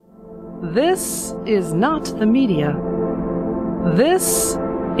This is not the media. This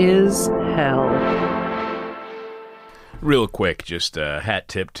is hell. Real quick, just a hat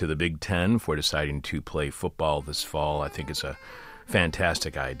tip to the Big Ten for deciding to play football this fall. I think it's a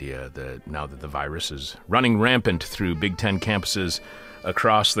fantastic idea that now that the virus is running rampant through Big Ten campuses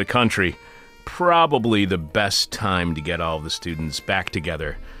across the country, probably the best time to get all the students back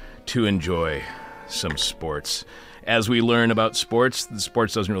together to enjoy some sports. As we learn about sports, the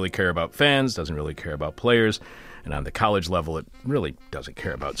sports doesn't really care about fans, doesn't really care about players, and on the college level, it really doesn't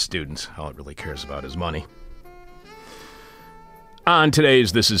care about students. All it really cares about is money. On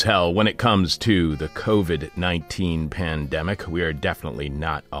today's This Is Hell, when it comes to the COVID-19 pandemic, we are definitely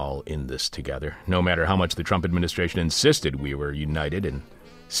not all in this together. No matter how much the Trump administration insisted we were united and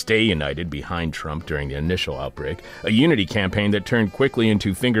stay united behind Trump during the initial outbreak, a unity campaign that turned quickly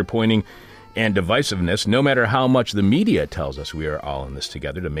into finger-pointing and divisiveness, no matter how much the media tells us we are all in this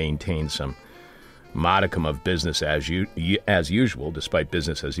together to maintain some modicum of business as usual, despite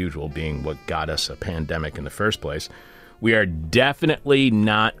business as usual being what got us a pandemic in the first place. We are definitely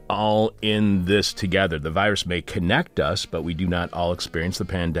not all in this together. The virus may connect us, but we do not all experience the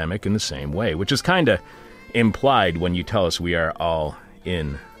pandemic in the same way, which is kind of implied when you tell us we are all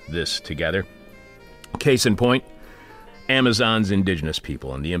in this together. Case in point, Amazon's indigenous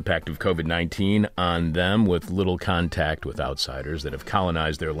people and the impact of COVID-19 on them with little contact with outsiders that have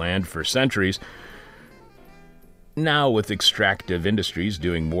colonized their land for centuries. Now with extractive industries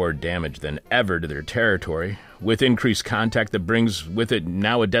doing more damage than ever to their territory, with increased contact that brings with it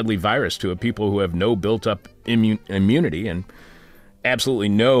now a deadly virus to a people who have no built-up immunity and absolutely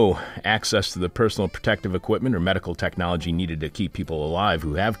no access to the personal protective equipment or medical technology needed to keep people alive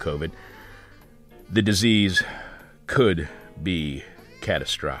who have COVID, the disease could be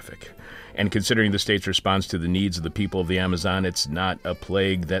catastrophic. And considering the state's response to the needs of the people of the Amazon, it's not a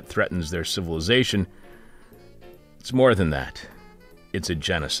plague that threatens their civilization. It's more than that. It's a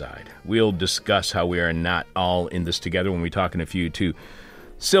genocide. We'll discuss how we are not all in this together when we talk in a few to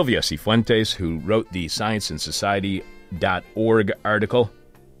Sylvia Cifuentes, who wrote the ScienceAndSociety.org article,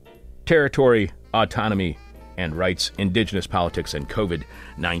 Territory, Autonomy, and Rights, Indigenous Politics, and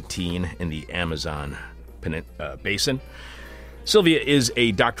COVID-19 in the Amazon Basin. Sylvia is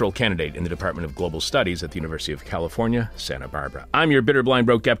a doctoral candidate in the Department of Global Studies at the University of California, Santa Barbara. I'm your bitter, blind,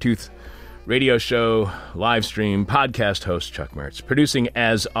 broke, gap-toothed radio show, live stream, podcast host, Chuck Mertz. Producing,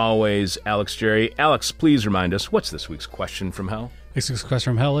 as always, Alex Jerry. Alex, please remind us, what's this week's question from hell? This week's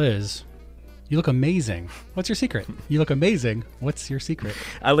question from hell is, you look amazing. What's your secret? You look amazing. What's your secret?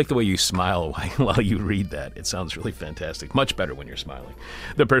 I like the way you smile while you read that. It sounds really fantastic. Much better when you're smiling.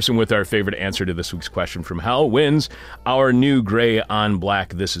 The person with our favorite answer to this week's question from hell wins our new gray on black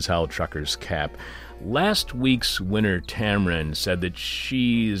This Is Hell trucker's cap. Last week's winner, Tamron, said that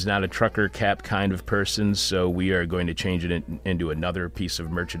she is not a trucker cap kind of person, so we are going to change it into another piece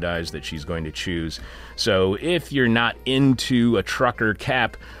of merchandise that she's going to choose. So if you're not into a trucker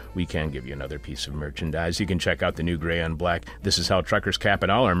cap, we can give you another piece of merchandise. You can check out the new gray on black This Is Hell truckers cap and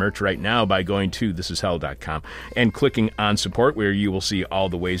all our merch right now by going to thisishell.com and clicking on support, where you will see all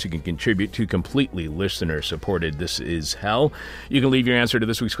the ways you can contribute to completely listener-supported This Is Hell. You can leave your answer to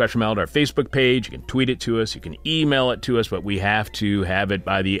this week's question mail at our Facebook page. You can tweet it to us. You can email it to us, but we have to have it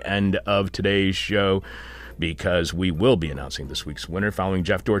by the end of today's show because we will be announcing this week's winner following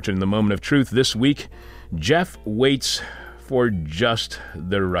Jeff Dorchin in the Moment of Truth this week. Jeff waits for just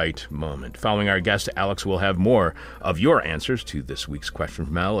the right moment. Following our guest, Alex will have more of your answers to this week's question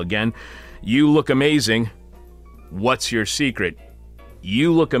from Mel. Again, you look amazing. What's your secret?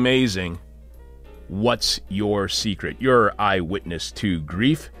 You look amazing. What's your secret? Your eyewitness to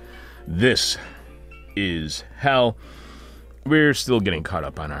grief. This is hell. We're still getting caught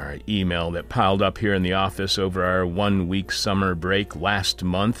up on our email that piled up here in the office over our 1-week summer break last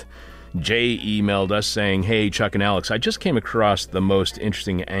month. Jay emailed us saying, "Hey, Chuck and Alex, I just came across the most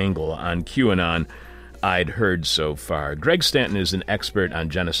interesting angle on QAnon I'd heard so far. Greg Stanton is an expert on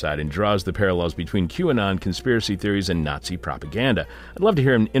genocide and draws the parallels between QAnon conspiracy theories and Nazi propaganda. I'd love to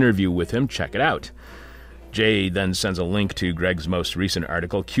hear an interview with him. Check it out." Jay then sends a link to Greg's most recent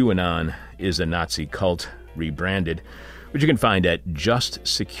article, QAnon is a Nazi Cult Rebranded, which you can find at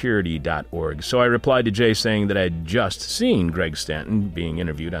justsecurity.org. So I replied to Jay saying that I had just seen Greg Stanton being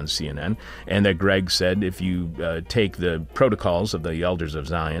interviewed on CNN, and that Greg said if you take the Protocols of the Elders of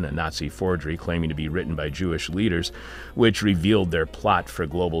Zion, a Nazi forgery claiming to be written by Jewish leaders, which revealed their plot for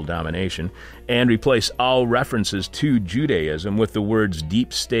global domination, and replace all references to Judaism with the words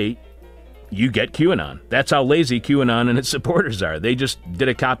deep state, you get QAnon. That's how lazy QAnon and its supporters are. They just did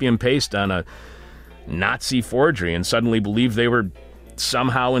a copy and paste on a Nazi forgery and suddenly believed they were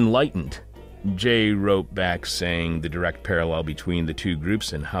somehow enlightened. Jay wrote back saying the direct parallel between the two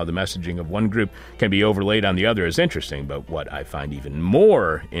groups and how the messaging of one group can be overlaid on the other is interesting, but what I find even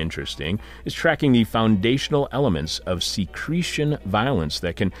more interesting is tracking the foundational elements of secretion violence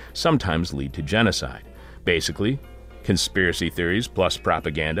that can sometimes lead to genocide. Basically, conspiracy theories plus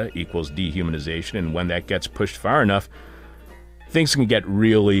propaganda equals dehumanization, and when that gets pushed far enough, things can get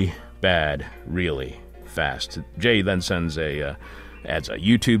really bad really fast. Jay then adds a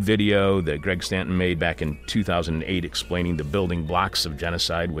YouTube video that Greg Stanton made back in 2008 explaining the building blocks of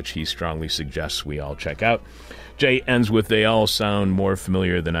genocide, which he strongly suggests we all check out. Jay ends with, "They all sound more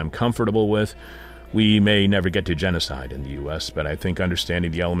familiar than I'm comfortable with. We may never get to genocide in the U.S., but I think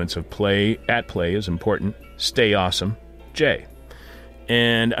understanding the elements of play is important. Stay awesome, Jay."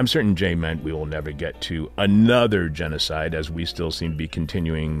 And I'm certain Jay meant we will never get to another genocide, as we still seem to be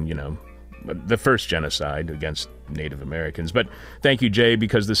continuing, the first genocide against Native Americans. But thank you, Jay,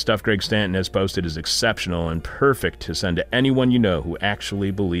 because the stuff Greg Stanton has posted is exceptional and perfect to send to anyone you know who actually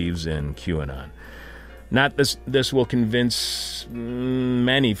believes in QAnon. Not this will convince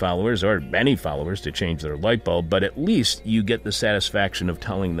many followers or any followers to change their light bulb, but at least you get the satisfaction of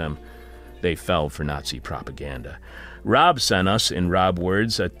telling them they fell for Nazi propaganda. Rob sent us, in Rob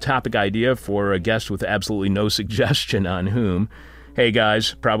words, a topic idea for a guest with absolutely no suggestion on whom. Hey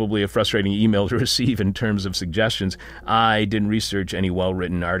guys, probably a frustrating email to receive in terms of suggestions. I didn't research any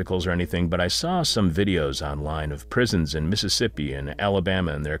well-written articles or anything, but I saw some videos online of prisons in Mississippi and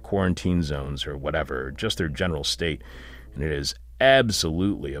Alabama and their quarantine zones or whatever, just their general state, and it is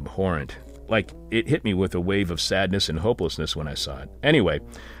absolutely abhorrent. Like, it hit me with a wave of sadness and hopelessness when I saw it. Anyway,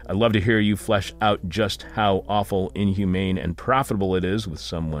 I'd love to hear you flesh out just how awful, inhumane, and profitable it is with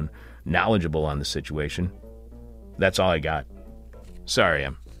someone knowledgeable on the situation. That's all I got. Sorry,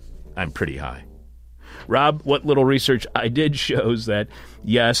 I'm pretty high. Rob, what little research I did shows that,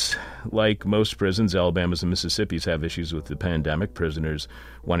 yes, like most prisons, Alabama's and Mississippi's have issues with the pandemic, prisoners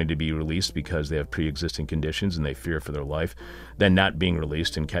wanting to be released because they have pre-existing conditions and they fear for their life, then not being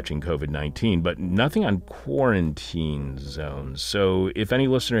released and catching COVID-19, but nothing on quarantine zones. So if any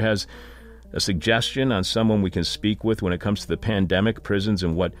listener has a suggestion on someone we can speak with when it comes to the pandemic, prisons,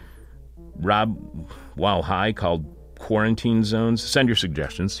 and what Rob, while high, called quarantine zones, send your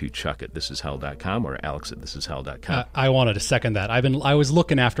suggestions to chuck@thisishell.com or alex@thisishell.com. I wanted to second that. I was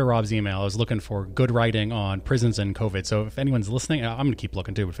looking after Rob's email. I was looking for good writing on prisons and COVID. So if anyone's listening, I'm going to keep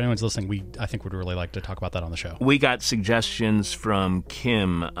looking too. But if anyone's listening, I think would really like to talk about that on the show. We got suggestions from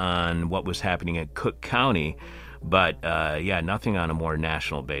Kim on what was happening at Cook County, but nothing on a more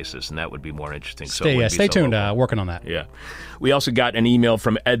national basis, and that would be more interesting. Stay tuned. Working on that. Yeah. We also got an email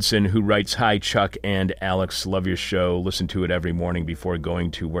from Edson who writes, "Hi, Chuck and Alex. Love your show. Listen to it every morning before going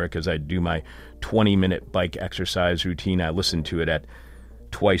to work as I do my 20-minute bike exercise routine. I listen to it at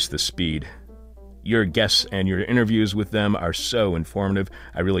twice the speed. Your guests and your interviews with them are so informative.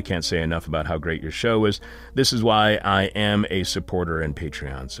 I really can't say enough about how great your show is. This is why I am a supporter and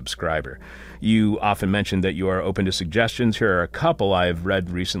Patreon subscriber. You often mention that you are open to suggestions. Here are a couple I have read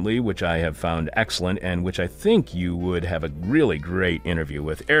recently, which I have found excellent, and which I think you would have a really great interview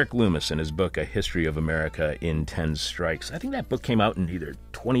with. Eric Loomis in his book, A History of America in 10 Strikes. I think that book came out in either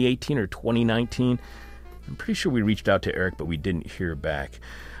 2018 or 2019. I'm pretty sure we reached out to Eric, but we didn't hear back.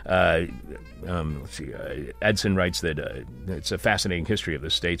 Edson writes that it's a fascinating history of the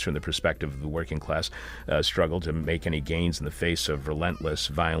states from the perspective of the working class struggle to make any gains in the face of relentless,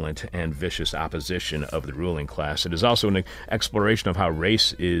 violent, and vicious opposition of the ruling class. It is also an exploration of how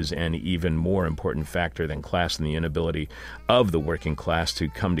race is an even more important factor than class in the inability of the working class to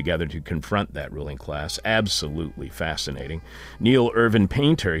come together to confront that ruling class. Absolutely fascinating. Neil Irvin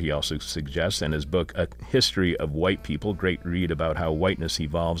Painter, he also suggests, in his book, A History of White People, great read about how whiteness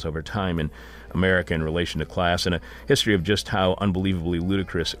evolves over time in America in relation to class, and a history of just how unbelievably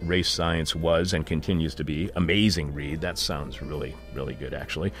ludicrous race science was and continues to be. Amazing read. That sounds really, really good,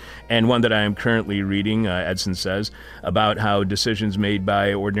 actually. And one that I am currently reading, Edson says, about how decisions made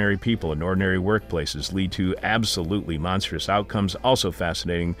by ordinary people in ordinary workplaces lead to absolutely monstrous outcomes. Also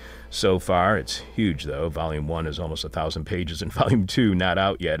fascinating so far. It's huge, though. Volume 1 is almost 1,000 pages, and Volume 2, not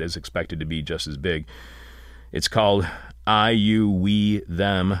out yet, is expected to be just as big. It's called I, You, We,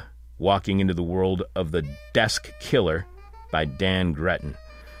 Them, Walking into the World of the Desk Killer by Dan Gretton.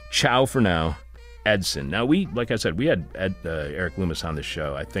 Ciao for now, Edson. Now, like I said, we had Eric Loomis on the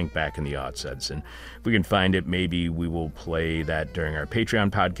show, I think back in the aughts, Edson. If we can find it, maybe we will play that during our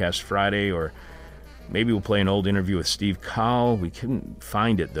Patreon podcast Friday, or maybe we'll play an old interview with Steve Call. We couldn't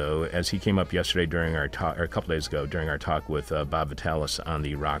find it, though, as he came up yesterday during our talk, or a couple days ago, during our talk with Bob Vitalis on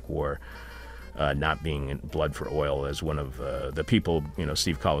the Iraq War. not being in blood for oil, as one of the people,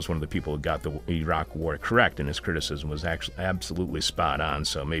 Steve Coll was one of the people who got the Iraq War correct, and his criticism was actually absolutely spot on.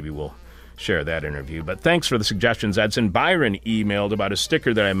 So maybe we'll share that interview. But thanks for the suggestions, Edson. Byron emailed about a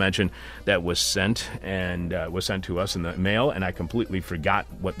sticker that I mentioned that was sent to us in the mail, and I completely forgot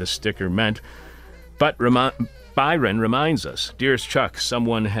what the sticker meant. But Byron reminds us, dearest Chuck,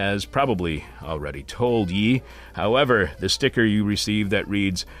 someone has probably already told ye. However, the sticker you received that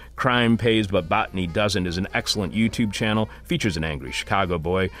reads, "Crime pays but botany doesn't," is an excellent YouTube channel, features an angry Chicago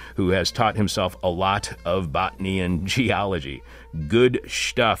boy who has taught himself a lot of botany and geology. Good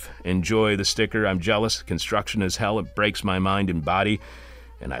stuff. Enjoy the sticker. I'm jealous. Construction is hell. It breaks my mind and body,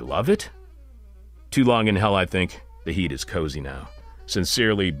 and I love it. Too long in hell, I think. The heat is cozy now.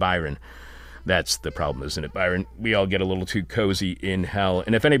 Sincerely, Byron. That's the problem, isn't it, Byron? We all get a little too cozy in hell.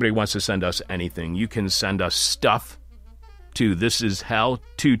 And if anybody wants to send us anything, you can send us stuff to This Is Hell,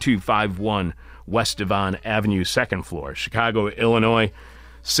 2251 West Devon Avenue, 2nd floor, Chicago, Illinois,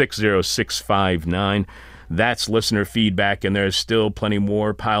 60659. That's listener feedback, and there's still plenty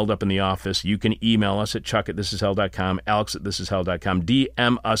more piled up in the office. You can email us at chuck@thisishell.com, alex@thisishell.com,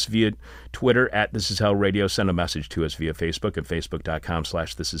 DM us via Twitter @thisishellradio, send a message to us via Facebook at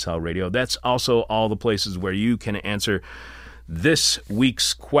facebook.com/thisishellradio. That's also all the places where you can answer this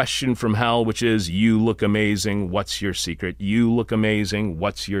week's question from hell, which is, you look amazing, what's your secret? You look amazing,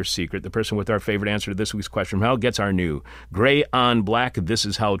 what's your secret? The person with our favorite answer to this week's question from hell gets our new gray on black This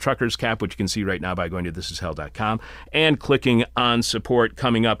Is Hell truckers cap, which you can see right now by going to thisishell.com and clicking on support.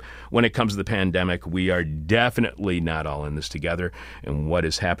 Coming up, when it comes to the pandemic, we are definitely not all in this together, and what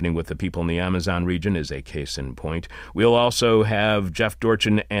is happening with the people in the Amazon region is a case in point. We'll also have Jeff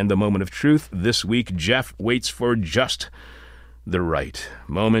Dorchin and the Moment of Truth. This week, Jeff waits for just the right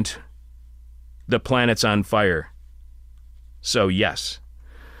moment. The planet's on fire. So yes,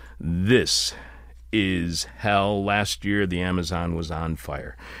 this is hell. Last year, the Amazon was on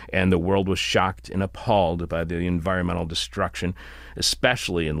fire, and the world was shocked and appalled by the environmental destruction,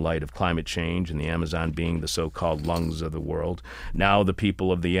 especially in light of climate change and the Amazon being the so-called lungs of the world. Now the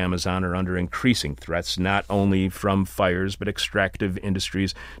people of the Amazon are under increasing threats, not only from fires, but extractive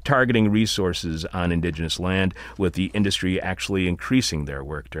industries targeting resources on indigenous land, with the industry actually increasing their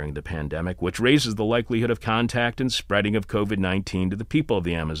work during the pandemic, which raises the likelihood of contact and spreading of COVID-19 to the people of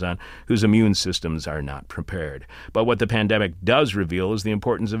the Amazon, whose immune systems are not prepared. But what the pandemic does reveal is the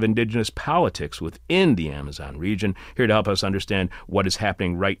importance of indigenous politics within the Amazon region. Here to help us understand what is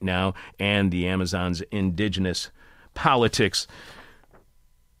happening right now and the Amazon's indigenous politics,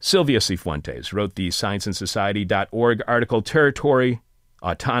 Sylvia Cifuentes wrote the ScienceAndSociety.org article, Territory,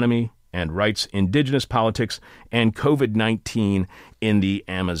 Autonomy, and Rights, Indigenous Politics, and COVID-19 in the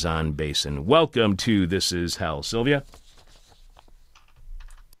Amazon Basin. Welcome to This Is Hell, Sylvia.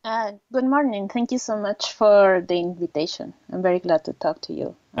 Good morning. Thank you so much for the invitation. I'm very glad to talk to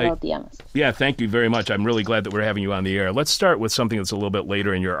you about the Amazon. Yeah, thank you very much. I'm really glad that we're having you on the air. Let's start with something that's a little bit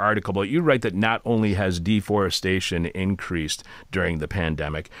later in your article, but you write that not only has deforestation increased during the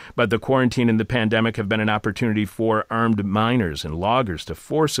pandemic, but the quarantine and the pandemic have been an opportunity for armed miners and loggers to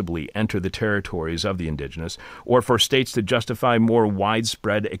forcibly enter the territories of the indigenous, or for states to justify more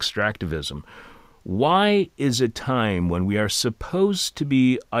widespread extractivism. Why is a time when we are supposed to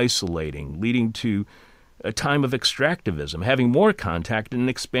be isolating, leading to a time of extractivism, having more contact and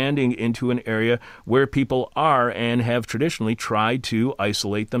expanding into an area where people are and have traditionally tried to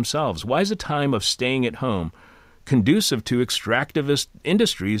isolate themselves? Why is a time of staying at home conducive to extractivist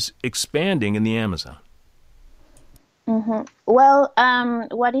industries expanding in the Amazon? Mm-hmm. Well,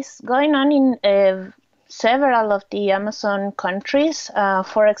 what is going on in several of the Amazon countries,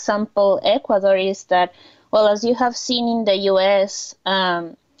 for example, Ecuador, is that, well, as you have seen in the U.S.,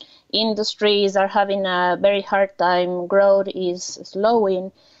 industries are having a very hard time, growth is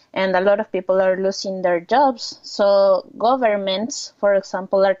slowing, and a lot of people are losing their jobs. So governments, for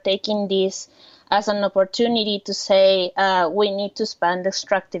example, are taking this as an opportunity to say, we need to expand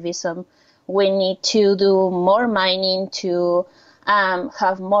extractivism, we need to do more mining to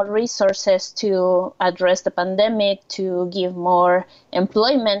have more resources to address the pandemic, to give more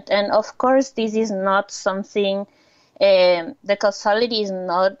employment. And of course, this is not something, the causality is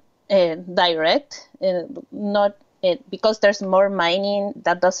not direct, because there's more mining,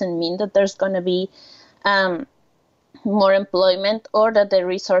 that doesn't mean that there's going to be more employment or that the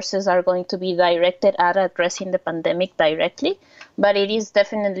resources are going to be directed at addressing the pandemic directly. But it is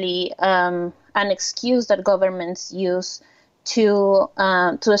definitely an excuse that governments use to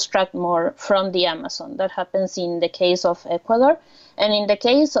extract more from the Amazon. That happens in the case of Ecuador. And in the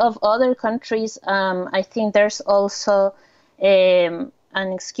case of other countries, I think there's also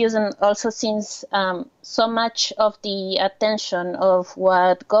an excuse, and also since so much of the attention of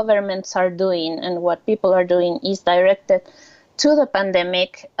what governments are doing and what people are doing is directed to the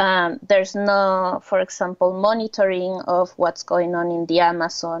pandemic, there's no, for example, monitoring of what's going on in the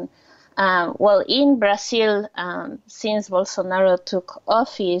Amazon. Well, in Brazil, since Bolsonaro took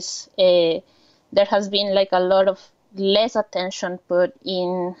office, there has been like a lot of less attention put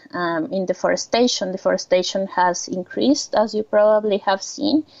in deforestation. Deforestation has increased, as you probably have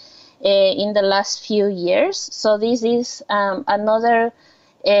seen, in the last few years. So this is another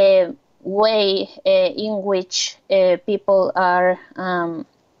way in which people are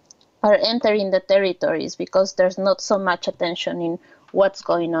entering the territories, because there's not so much attention in what's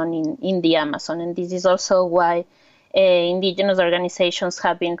going on in the Amazon. And this is also why indigenous organizations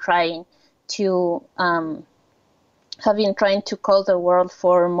have been trying to call the world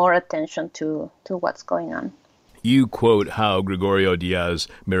for more attention to what's going on. You quote how Gregorio Diaz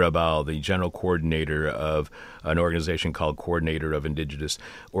Mirabal, the general coordinator of an organization called Coordinator of Indigenous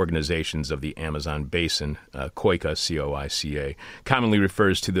Organizations of the Amazon Basin, COICA, C-O-I-C-A, commonly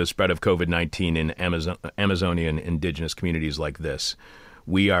refers to the spread of COVID-19 in Amazonian indigenous communities like this: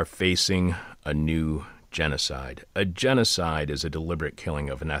 "We are facing a new genocide." A genocide is a deliberate killing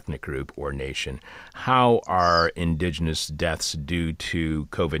of an ethnic group or nation. How are indigenous deaths due to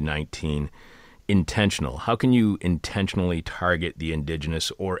COVID-19 intentional? How can you intentionally target the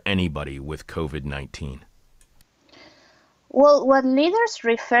indigenous or anybody with COVID-19? Well, what leaders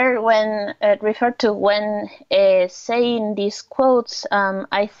refer to when saying these quotes,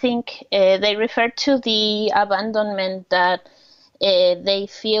 I think they refer to the abandonment that they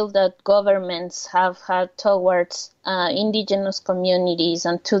feel that governments have had towards indigenous communities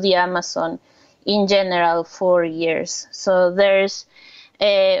and to the Amazon in general for years. So there's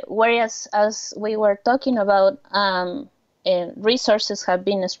whereas, as we were talking about, resources have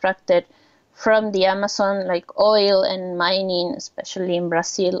been extracted from the Amazon, like oil and mining, especially in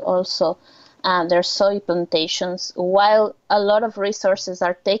Brazil also. There's soy plantations, while a lot of resources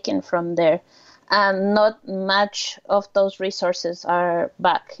are taken from there, and not much of those resources are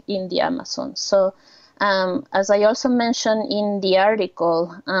back in the Amazon. So, as I also mentioned in the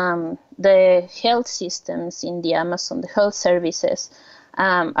article, the health systems in the Amazon, the health services,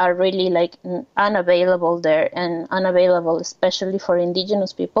 are really like unavailable there, and unavailable especially for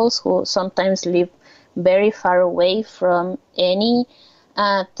indigenous peoples who sometimes live very far away from any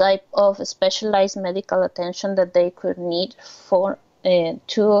type of specialized medical attention that they could need for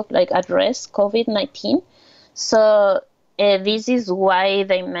to like address COVID-19. So this is why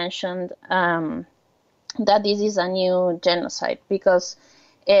they mentioned that this is a new genocide, because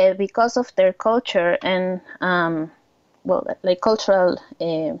of their culture and cultural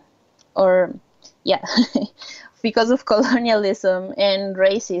because of colonialism and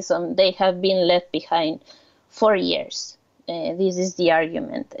racism, they have been left behind for years. This is the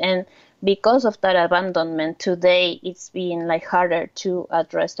argument. And because of that abandonment, today it's been like harder to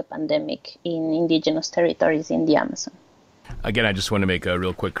address the pandemic in indigenous territories in the Amazon. Again, I just want to make a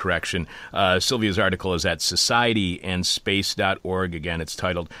real quick correction. Sylvia's article is at societyandspace.org. Again, it's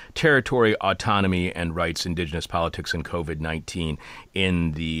titled Territory, Autonomy, and Rights, Indigenous Politics and COVID-19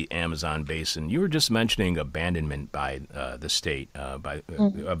 in the Amazon Basin. You were just mentioning abandonment by the state,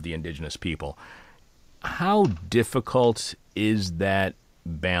 of the indigenous people. How difficult is that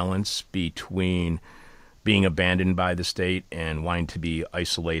balance between being abandoned by the state and wanting to be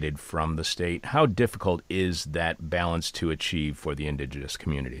isolated from the state? How difficult is that balance to achieve for the indigenous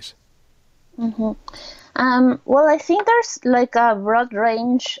communities? Well, I think there's like a broad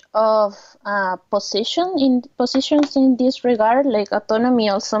range of positions in this regard. Like autonomy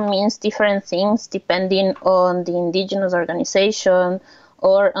also means different things depending on the indigenous organization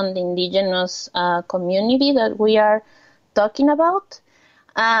or on the indigenous community that we are talking about.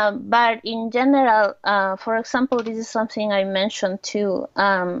 But in general, for example, this is something I mentioned too.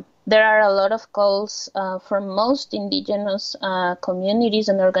 There are a lot of calls from most indigenous communities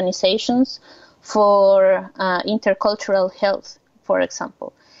and organizations for intercultural health, for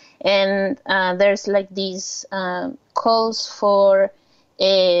example. And there's like these calls for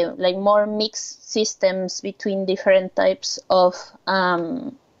like more mixed systems between different types of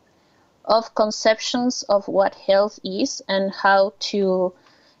conceptions of what health is and how to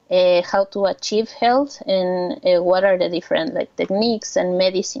achieve health, and what are the different like techniques and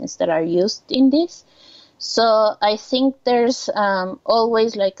medicines that are used in this. So I think there's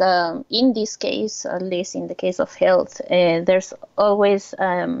always like in this case, at least in the case of health, there's always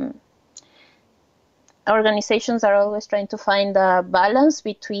organizations are always trying to find a balance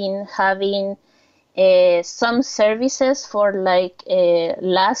between having some services for like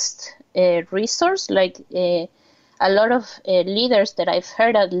last resource, like a lot of leaders that I've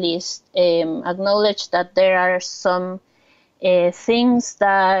heard at least acknowledge that there are some things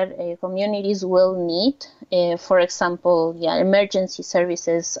that communities will need, for example, emergency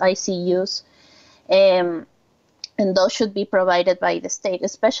services, ICUs, and those should be provided by the state,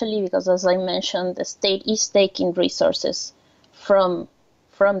 especially because, as I mentioned, the state is taking resources from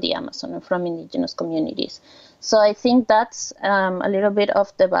the Amazon and from indigenous communities. So I think that's a little bit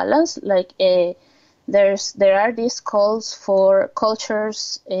of the balance. Like there are these calls for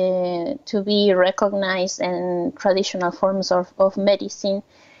cultures to be recognized and traditional forms of medicine.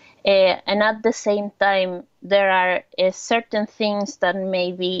 And at the same time, there are certain things that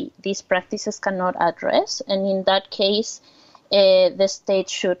maybe these practices cannot address. And in that case, the state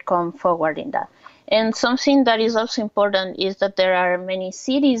should come forward in that. And something that is also important is that there are many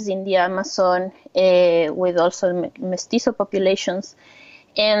cities in the Amazon with also mestizo populations.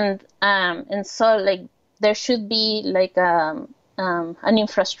 And so like there should be like an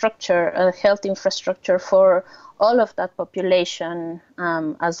infrastructure, a health infrastructure for all of that population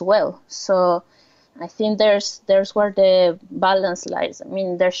as well. So I think there's where the balance lies. I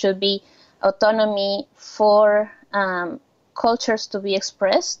mean, there should be autonomy for cultures to be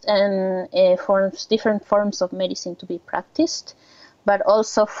expressed and different forms of medicine to be practiced, but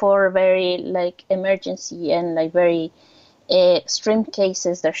also for very like emergency and like very extreme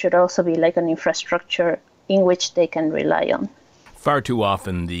cases, there should also be like an infrastructure in which they can rely on. Far too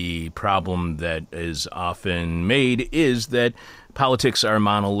often, the problem that is often made is that politics are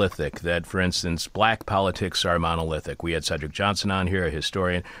monolithic, that, for instance, black politics are monolithic. We had Cedric Johnson on here, a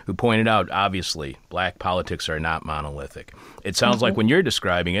historian, who pointed out, obviously, black politics are not monolithic. It sounds like when you're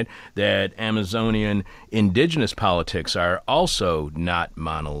describing it, that Amazonian indigenous politics are also not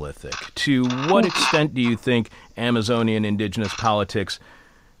monolithic. To what extent do you think Amazonian indigenous politics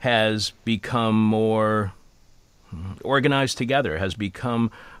has become more organized together, has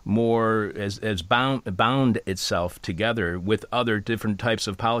become more, has bound itself together with other different types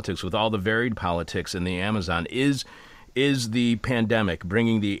of politics, with all the varied politics in the Amazon? Is the pandemic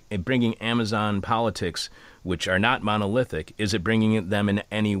bringing Amazon politics, which are not monolithic, is it bringing them in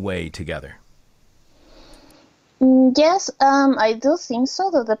any way together? Yes, I do think so,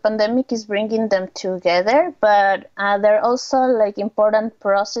 that the pandemic is bringing them together, but there are also like important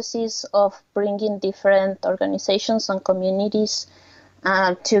processes of bringing different organizations and communities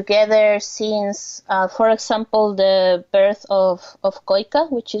together since, for example, the birth of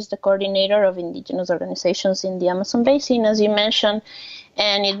COICA, which is the coordinator of indigenous organizations in the Amazon Basin, as you mentioned,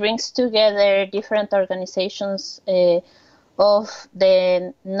 and it brings together different organizations of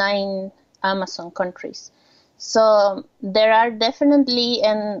the 9 Amazon countries. So there are definitely,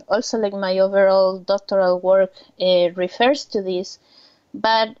 and also like my overall doctoral work refers to this,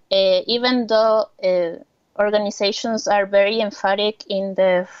 but even though organizations are very emphatic in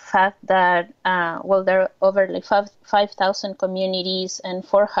the fact that, there are over like 5,000 communities and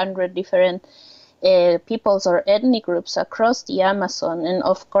 400 different peoples or ethnic groups across the Amazon, and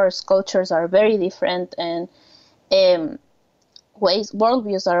of course cultures are very different, and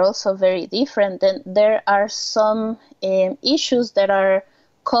worldviews are also very different, and there are some issues that are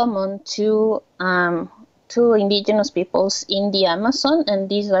common to indigenous peoples in the Amazon, and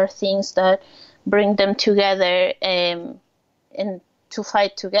these are things that bring them together and to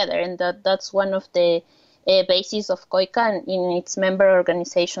fight together, and that's one of the bases of COICA in its member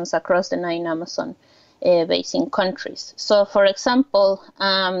organizations across the 9 Amazon basin countries. So, for example,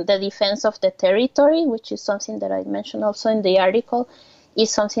 the defense of the territory, which is something that I mentioned also in the article,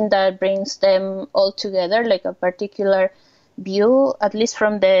 is something that brings them all together, like a particular view, at least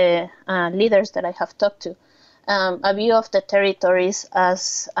from the leaders that I have talked to, a view of the territories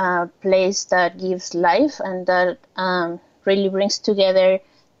as a place that gives life and that really brings together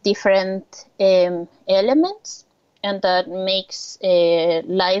different elements, and that makes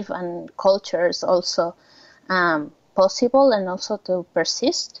life and cultures also possible and also to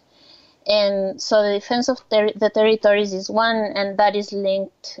persist. And so the defense of the territories is one, and that is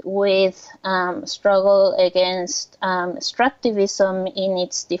linked with struggle against extractivism in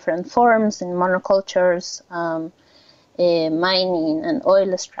its different forms, in monocultures, mining and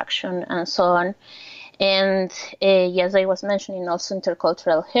oil extraction, and so on. And as I was mentioning, also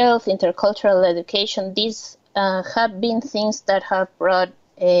intercultural health, intercultural education. These have been things that have brought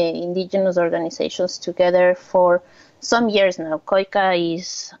indigenous organizations together for some years now. COICA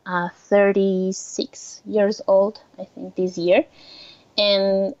is 36 years old, I think, this year.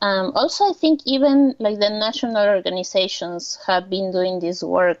 And also, I think even like the national organizations have been doing this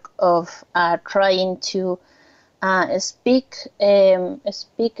work of trying to speak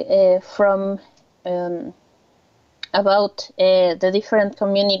from about the different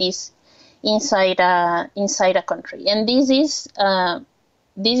communities inside a country, and this is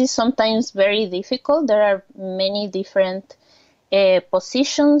sometimes very difficult. There are many different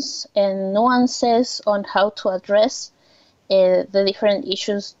positions and nuances on how to address the different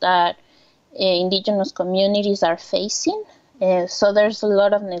issues that indigenous communities are facing. So there's a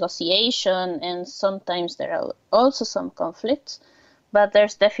lot of negotiation, and sometimes there are also some conflicts, but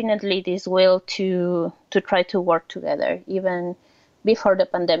there's definitely this will to try to work together, even before the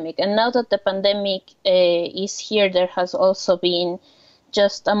pandemic. And now that the pandemic is here, there has also been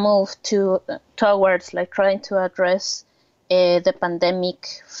just a move towards like trying to address the pandemic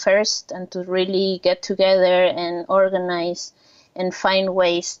first, and to really get together and organize and find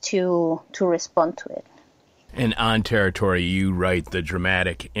ways to respond to it. And on territory, you write the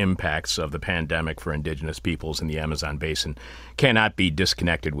dramatic impacts of the pandemic for indigenous peoples in the Amazon basin cannot be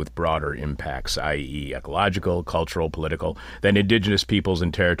disconnected with broader impacts, i.e. ecological, cultural, political, that indigenous peoples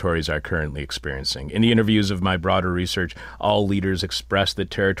and territories are currently experiencing. In the interviews of my broader research, all leaders express that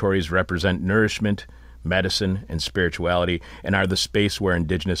territories represent nourishment, medicine, and spirituality, and are the space where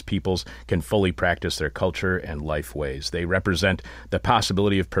indigenous peoples can fully practice their culture and life ways. They represent the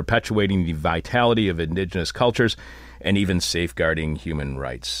possibility of perpetuating the vitality of indigenous cultures and even safeguarding human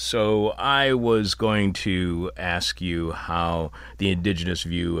rights. So I was going to ask you how the indigenous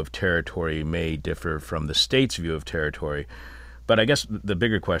view of territory may differ from the state's view of territory. But I guess the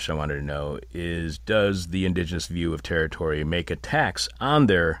bigger question I wanted to know is, does the indigenous view of territory make attacks on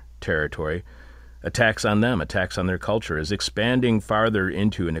their territory, attacks on them, attacks on their culture, is expanding farther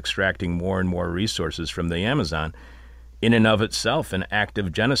into and extracting more and more resources from the Amazon in and of itself an act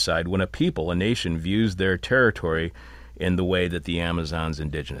of genocide when a people, a nation, views their territory in the way that the Amazon's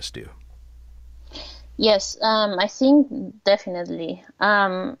indigenous do? Yes, I think definitely.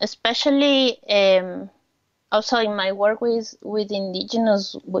 Especially also in my work with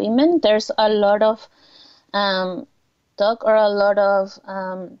indigenous women, there's a lot of talk or a lot of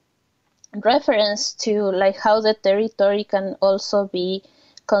reference to like how the territory can also be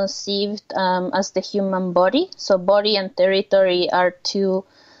conceived as the human body. So body and territory are two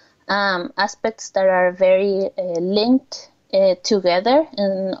aspects that are very linked together,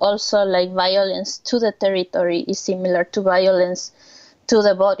 and also like violence to the territory is similar to violence to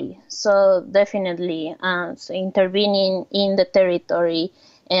the body. So definitely so intervening in the territory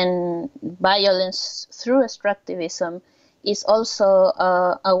and violence through extractivism is also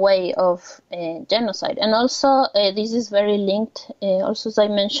a way of genocide. And also this is very linked, also as I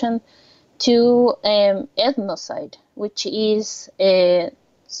mentioned, to ethnocide, which is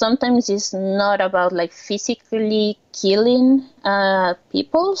sometimes is not about like physically killing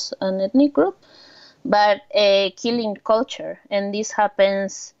peoples, an ethnic group, but killing culture. And this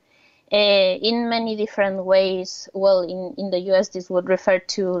happens in many different ways. Well, in the US, this would refer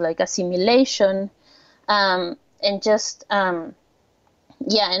to like assimilation, and just and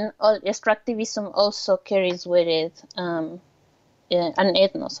extractivism also carries with it an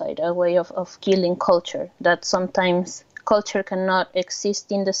ethnocide, a way of killing culture, that sometimes culture cannot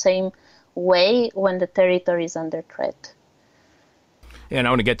exist in the same way when the territory is under threat. And I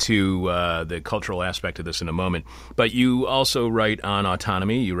want to get to the cultural aspect of this in a moment, but you also write on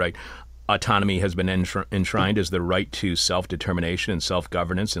autonomy. You write, autonomy has been enshrined as the right to self-determination and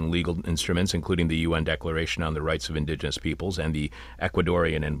self-governance in legal instruments, including the UN Declaration on the Rights of Indigenous Peoples and the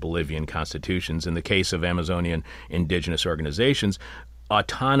Ecuadorian and Bolivian constitutions. In the case of Amazonian indigenous organizations,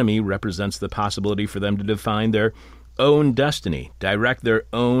 autonomy represents the possibility for them to define their own destiny, direct their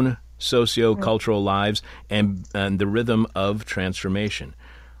own socio-cultural lives, and the rhythm of transformation.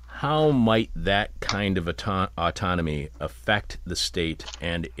 How might that kind of autonomy affect the state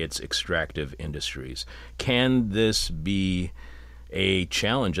and its extractive industries? Can this be a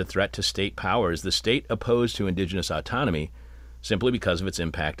challenge, a threat to state power? Is the state opposed to indigenous autonomy simply because of its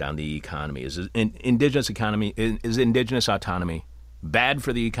impact on the economy? Is indigenous autonomy bad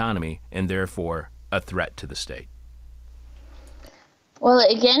for the economy and therefore a threat to the state? Well,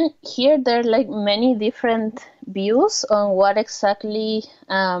 again, here there are like many different views on what exactly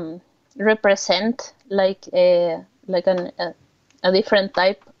represent like a different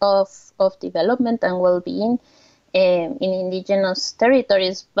type of development and well-being in indigenous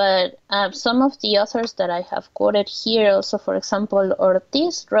territories. But some of the authors that I have quoted here, also, for example,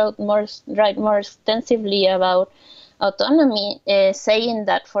 Ortiz write more extensively about autonomy, saying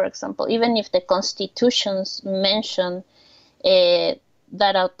that, for example, even if the constitutions mention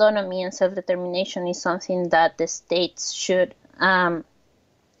that autonomy and self-determination is something that the states should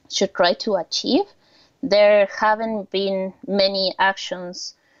try to achieve, there haven't been many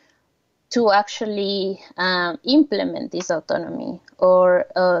actions to actually implement this autonomy or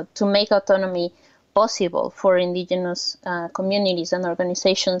to make autonomy possible for indigenous communities and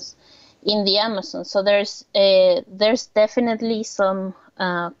organizations in the Amazon. So there's definitely some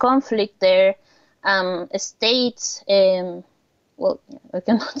conflict there. States, well, I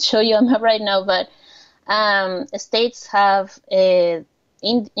cannot show you a map right now, but states have, in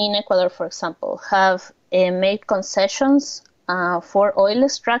Ecuador, for example, have made concessions for oil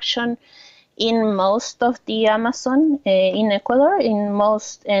extraction in most of the Amazon in Ecuador,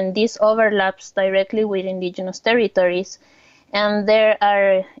 and this overlaps directly with indigenous territories. And there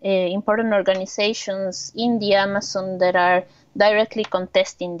are important organizations in the Amazon that are directly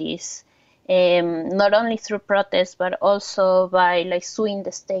contesting this, not only through protests, but also by suing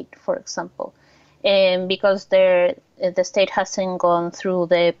the state, for example, because the state hasn't gone through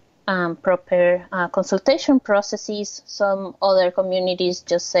the proper consultation processes. Some other communities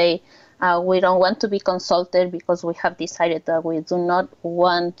just say, we don't want to be consulted because we have decided that we do not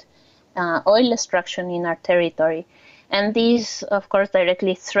want oil extraction in our territory. And this, of course,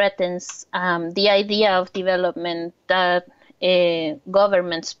 directly threatens the idea of development that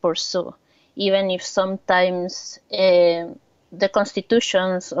governments pursue, even if sometimes the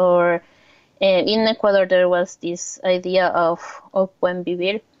constitutions or in Ecuador there was this idea of buen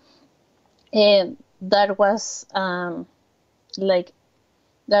vivir that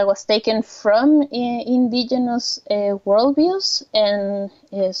was taken from indigenous worldviews and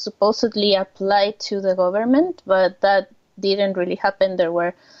supposedly applied to the government, but that didn't really happen. There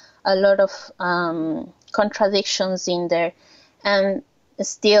were a lot of contradictions in there, and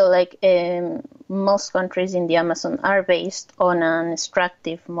still, most countries in the Amazon are based on an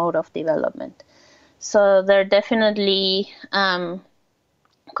extractive mode of development. So there are definitely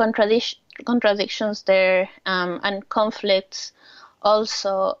contradictions there and conflicts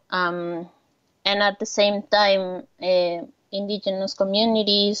also, and at the same time, indigenous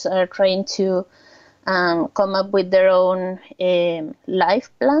communities are trying to come up with their own life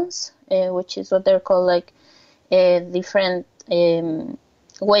plans, which is what they're called, different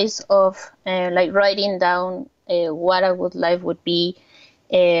ways of writing down what a good life would be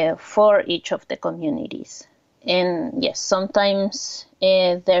for each of the communities. And yes, sometimes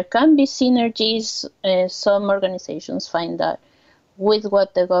there can be synergies. Some organizations find that with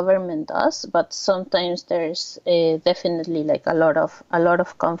what the government does, but sometimes there's definitely a lot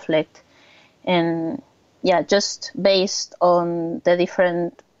of conflict, and just based on the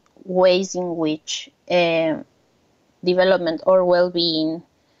different ways in which development or well-being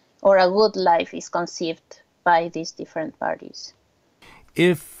or a good life is conceived by these different parties.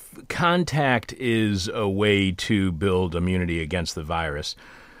 If contact is a way to build immunity against the virus,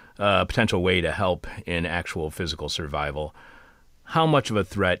 a potential way to help in actual physical survival, how much of a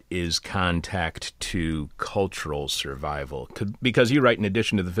threat is contact to cultural survival? Because you write, in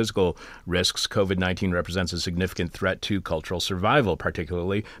addition to the physical risks, COVID-19 represents a significant threat to cultural survival,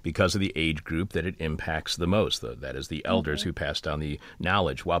 particularly because of the age group that it impacts the most. That is the elders who pass down the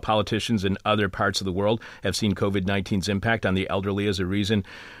knowledge. While politicians in other parts of the world have seen COVID-19's impact on the elderly as a reason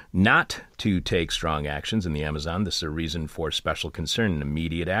not to take strong actions in the Amazon, this is a reason for special concern and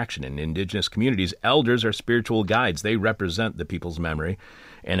immediate action. In indigenous communities, elders are spiritual guides. They represent the people's memory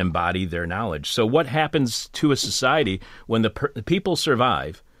and embody their knowledge. So what happens to a society when the people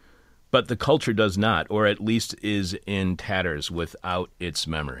survive, but the culture does not, or at least is in tatters without its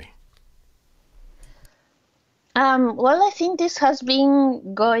memory? Well, I think this has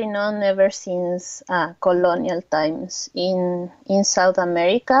been going on ever since colonial times in South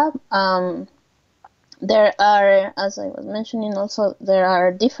America. There are, as I was mentioning also, there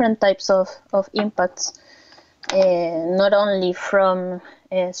are different types of impacts, not only from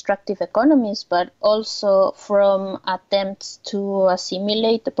extractive economies, but also from attempts to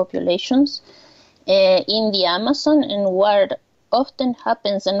assimilate the populations in the Amazon. And what often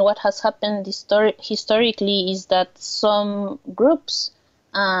happens, and what has happened historically, is that some groups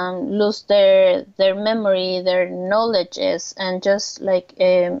lose their memory, their knowledges, and just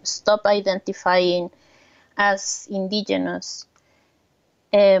stop identifying as indigenous.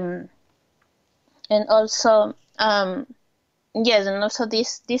 And also, yes, and also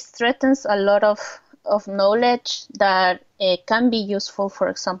this threatens a lot of knowledge that can be useful, for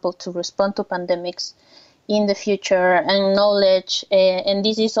example, to respond to pandemics in the future, and knowledge, and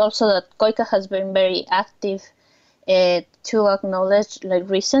this is also that COICA has been very active to acknowledge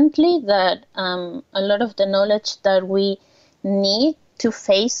recently that a lot of the knowledge that we need to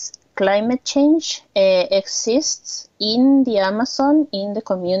face climate change exists in the Amazon, in the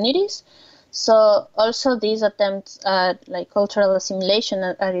communities. So also these attempts at like cultural assimilation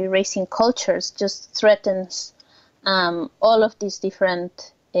at erasing cultures just threatens all of these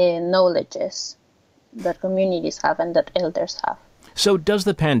different knowledges that communities have and that elders have. So does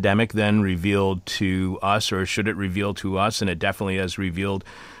the pandemic then reveal to us, or should it reveal to us, and it definitely has revealed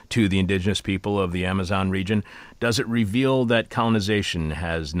to the indigenous people of the Amazon region, does it reveal that colonization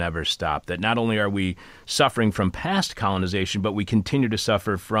has never stopped? That not only are we suffering from past colonization, but we continue to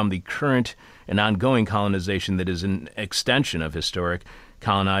suffer from the current and ongoing colonization that is an extension of historic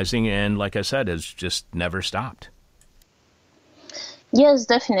colonizing and, like I said, has just never stopped. Yes,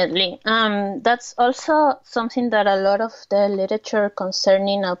 definitely. That's also something that a lot of the literature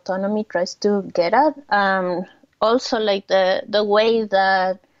concerning autonomy tries to get at. Also, like the way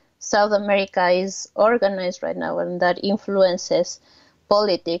that South America is organized right now, and that influences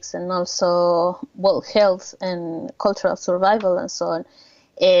politics and also, well, health and cultural survival and so on,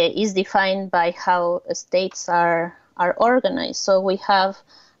 is defined by how states are organized. So we have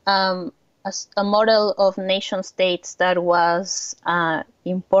a model of nation states that was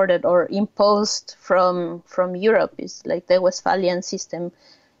imported or imposed from Europe. Is like the Westphalian system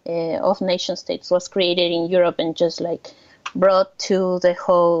of nation states was created in Europe and just like brought to the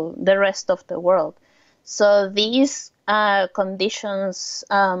rest of the world. So these conditions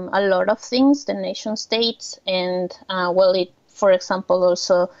a lot of things, the nation states, and it, for example,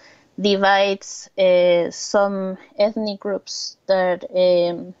 also divides some ethnic groups that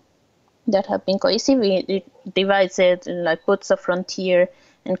have been cohesive. It divides it, like puts a frontier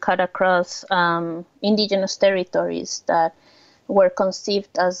and cut across indigenous territories that were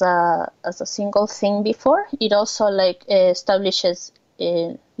conceived as a single thing before. It also like establishes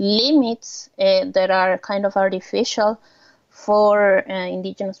limits that are kind of artificial for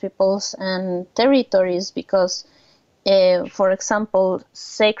indigenous peoples and territories because, for example,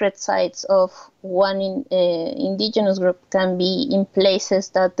 sacred sites of one indigenous group can be in places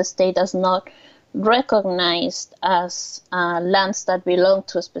that the state does not recognize as lands that belong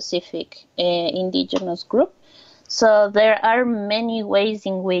to a specific indigenous group. So there are many ways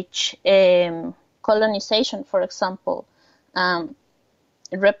in which colonization, for example,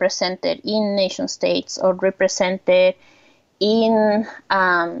 represented in nation states or represented in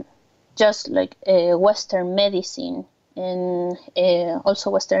just like Western medicine and also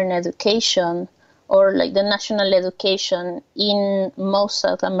Western education, or like the national education in most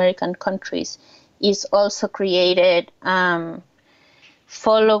South American countries is also created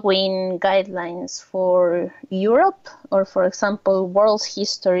following guidelines for Europe, or for example, world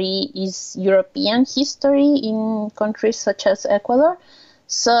history is European history in countries such as Ecuador.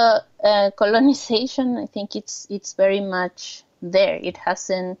 So colonization, I think it's very much there. It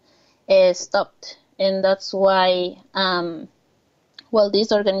hasn't stopped, and that's why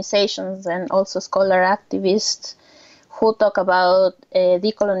these organizations and also scholar activists who talk about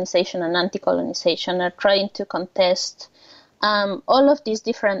decolonization and anti-colonization are trying to contest all of these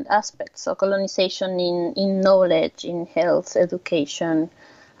different aspects of colonization in knowledge, in health, education,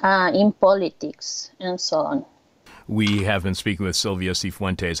 in politics, and so on. We have been speaking with Silvia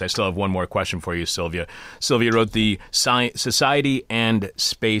Cifuentes. I still have one more question for you, Silvia. Silvia wrote the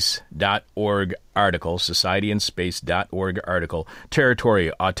societyandspace.org article, societyandspace.org article, Territory,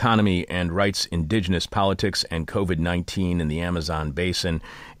 Autonomy, and Rights, Indigenous Politics, and COVID-19 in the Amazon Basin.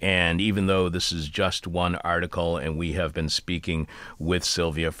 And even though this is just one article and we have been speaking with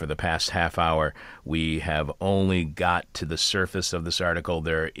Silvia for the past half hour, we have only got to the surface of this article.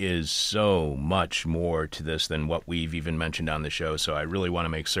 There is so much more to this than what we've even mentioned on the show. So I really want to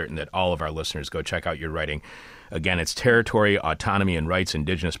make certain that all of our listeners go check out your writing. Again, it's Territory, Autonomy, and Rights,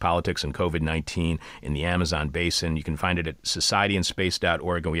 Indigenous Politics, and COVID-19 in the Amazon Basin. You can find it at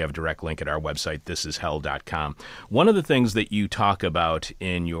societyandspace.org, and we have a direct link at our website, thisishell.com. One of the things that you talk about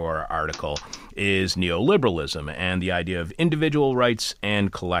in your article is neoliberalism and the idea of individual rights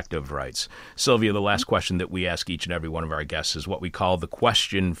and collective rights. Sylvia, the last question that we ask each and every one of our guests is what we call the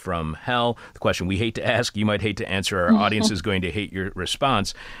question from hell, the question we hate to ask. You might hate to answer. Our audience is going to hate your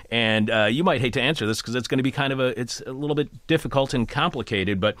response. And you might hate to answer this because it's going to be it's a little bit difficult and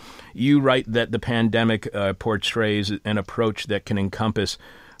complicated, but you write that the pandemic portrays an approach that can encompass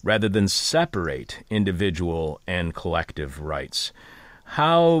rather than separate individual and collective rights.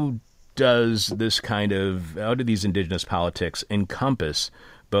 How do these indigenous politics encompass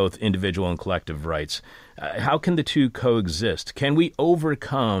both individual and collective rights? How can the two coexist? Can we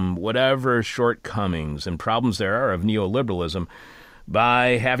overcome whatever shortcomings and problems there are of neoliberalism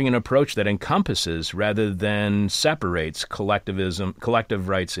by having an approach that encompasses rather than separates collective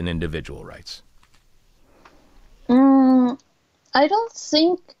rights and individual rights? I don't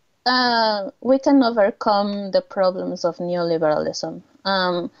think we can overcome the problems of neoliberalism.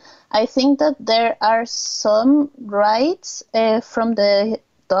 I think that there are some rights from the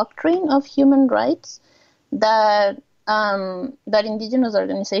doctrine of human rights that indigenous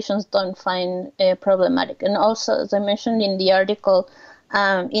organizations don't find problematic. And also, as I mentioned in the article,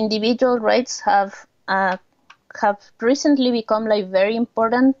 individual rights have recently become very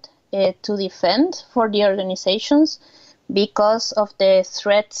important to defend for the organizations because of the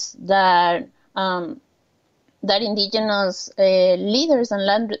threats that indigenous leaders and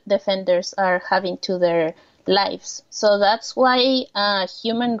land defenders are having to their lives. So that's why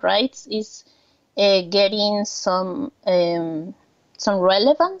human rights is getting some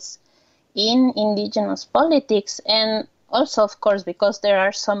relevance in indigenous politics, and also, of course, because there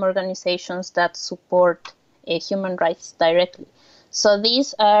are some organizations that support human rights directly. So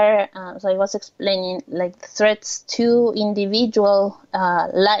these are, as I was explaining, threats to individual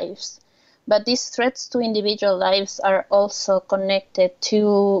lives. But these threats to individual lives are also connected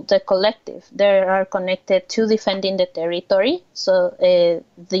to the collective. They are connected to defending the territory. So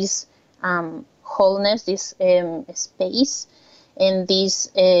this wholeness, this space, and this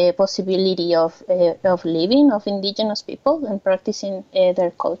possibility of living of indigenous people and practicing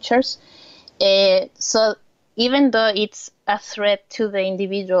their cultures. So even though it's a threat to the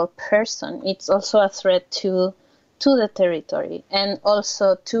individual person, it's also a threat to the territory, and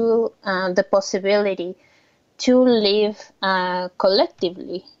also to the possibility to live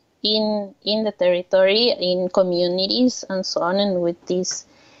collectively in the territory, in communities, and so on, and with these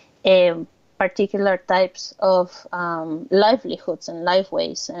particular types of livelihoods and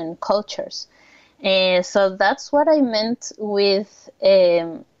liveways and cultures. So that's what I meant with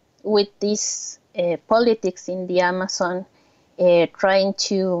this politics in the Amazon, trying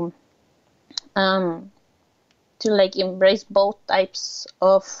to embrace both types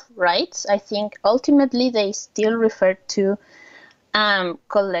of rights. I think ultimately they still refer to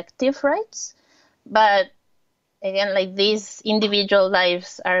collective rights, but again, these individual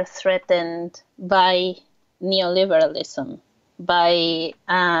lives are threatened by neoliberalism, by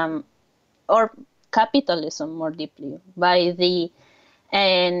or capitalism more deeply, by the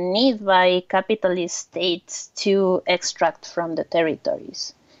need by capitalist states to extract from the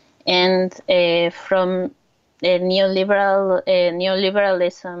territories, and from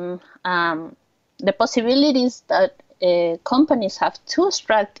neoliberalism, the possibilities that companies have to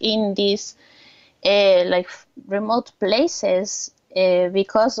extract in these remote places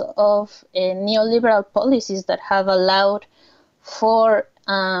because of neoliberal policies that have allowed for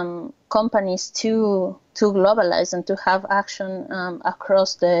companies to globalize and to have action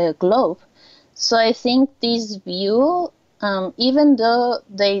across the globe. So I think this view, even though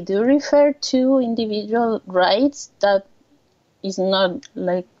they do refer to individual rights, that is not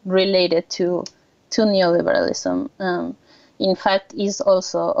related to neoliberalism. In fact, is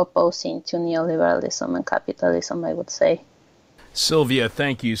also opposing to neoliberalism and capitalism, I would say. Sylvia,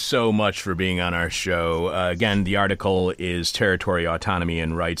 thank you so much for being on our show. Again, the article is Territory, Autonomy,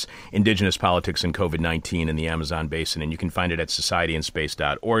 and Rights, Indigenous Politics and COVID-19 in the Amazon Basin, and you can find it at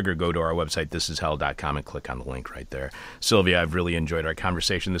societyandspace.org or go to our website, thisishell.com, and click on the link right there. Sylvia, I've really enjoyed our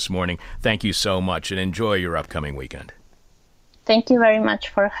conversation this morning. Thank you so much, and enjoy your upcoming weekend. Thank you very much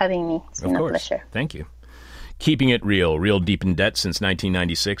for having me. It's been a pleasure. Thank you. Keeping it real deep in debt since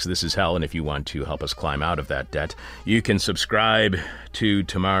 1996. This is Hell, and if you want to help us climb out of that debt, you can subscribe to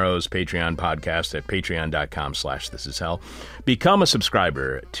tomorrow's Patreon podcast at patreon.com/thisishell. Become a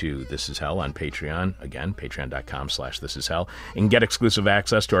subscriber to This Is Hell on Patreon. Again, patreon.com/thisishell, and get exclusive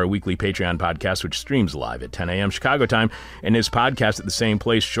access to our weekly Patreon podcast, which streams live at 10 a.m. Chicago time and is podcast at the same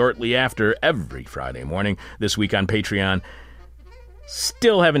place shortly after every Friday morning. This week on Patreon,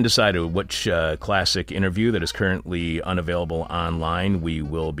 still haven't decided which classic interview that is currently unavailable online we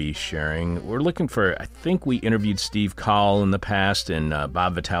will be sharing. We're looking for, I think we interviewed Steve Call in the past, and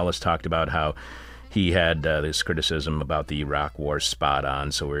Bob Vitalis talked about how he had this criticism about the Iraq War spot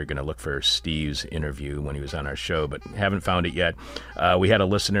on, so we're going to look for Steve's interview when he was on our show, but haven't found it yet. We had a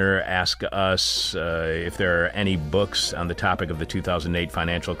listener ask us if there are any books on the topic of the 2008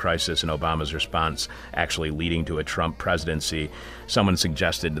 financial crisis and Obama's response actually leading to a Trump presidency. Someone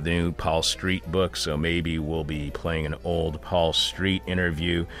suggested the new Paul Street book, so maybe we'll be playing an old Paul Street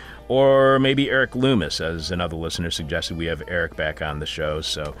interview. Or maybe Eric Loomis, as another listener suggested. We have Eric back on the show,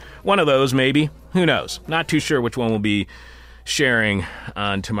 so one of those maybe. Who knows? Not too sure which one will be sharing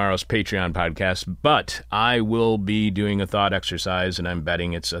on tomorrow's Patreon podcast, but I will be doing a thought exercise, and I'm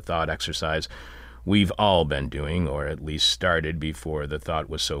betting it's a thought exercise we've all been doing, or at least started before the thought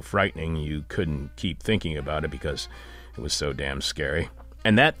was so frightening you couldn't keep thinking about it because it was so damn scary.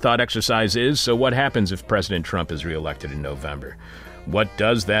 And that thought exercise is, so what happens if President Trump is reelected in November? What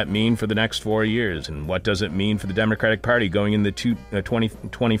does that mean for the next 4 years? And what does it mean for the Democratic Party going in the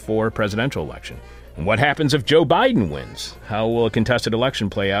 2024 presidential election? And what happens if Joe Biden wins? How will a contested election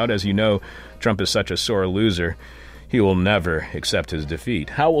play out? As you know, Trump is such a sore loser, he will never accept his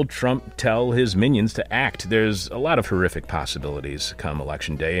defeat. How will Trump tell his minions to act? There's a lot of horrific possibilities come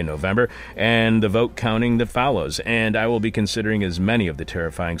Election Day in November and the vote counting that follows. And I will be considering as many of the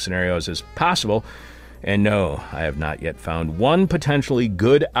terrifying scenarios as possible. And no, I have not yet found one potentially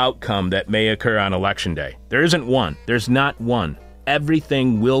good outcome that may occur on Election Day. There isn't one. There's not one.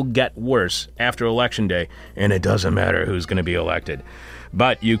 Everything will get worse after Election Day, and it doesn't matter who's going to be elected.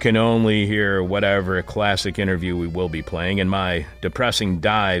 But you can only hear whatever classic interview we will be playing in my depressing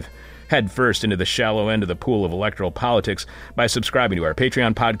dive headfirst into the shallow end of the pool of electoral politics by subscribing to our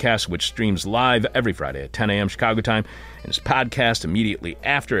Patreon podcast, which streams live every Friday at 10 a.m. Chicago time, and is podcast immediately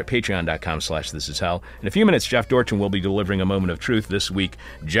after at patreon.com/thisishell. In a few minutes, Jeff Dorchin will be delivering a moment of truth. This week,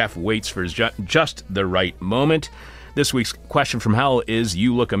 Jeff waits for just the right moment. This week's question from hell is,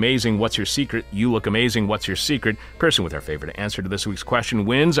 you look amazing, what's your secret? You look amazing, what's your secret? Person with our favorite answer to this week's question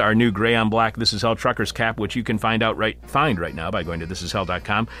wins our new gray on black This Is Hell Truckers cap, which you can find right now by going to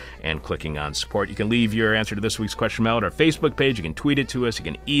thisishell.com and clicking on support. You can leave your answer to this week's question mail at our Facebook page. You can tweet it to us. You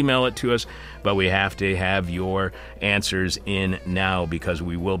can email it to us. But we have to have your answers in now because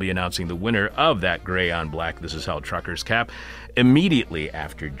we will be announcing the winner of that gray on black This Is Hell Truckers cap immediately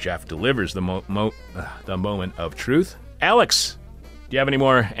after Jeff delivers the moment of truth. Alex, do you have any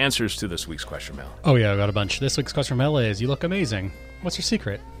more answers to this week's question mail? Oh, yeah, I got a bunch. This week's question mail is, you look amazing. What's your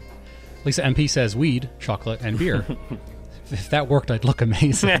secret? Lisa MP says weed, chocolate, and beer. If that worked, I'd look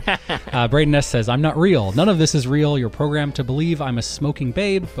amazing. Braden S says, I'm not real. None of this is real. You're programmed to believe I'm a smoking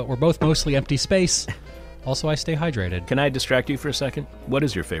babe, but we're both mostly empty space. Also, I stay hydrated. Can I distract you for a second? What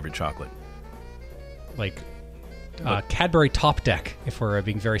is your favorite chocolate? Cadbury Top Deck, if we're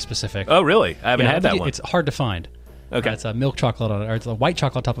being very specific. Oh, really? I haven't had that one. It's hard to find. Okay. It's a milk chocolate or it's a white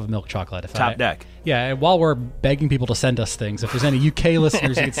chocolate top of milk chocolate. Top Deck. Yeah, while we're begging people to send us things, if there's any UK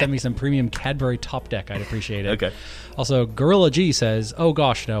listeners who could send me some premium Cadbury Top Deck, I'd appreciate it. Okay. Also, Gorilla G says, oh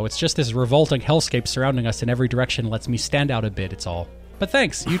gosh, no, it's just this revolting hellscape surrounding us in every direction lets me stand out a bit, it's all. But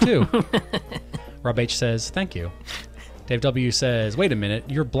thanks, you too. Rob H says, thank you. Dave W says, wait a minute,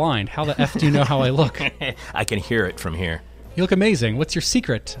 you're blind. How the F do you know how I look? I can hear it from here. You look amazing. What's your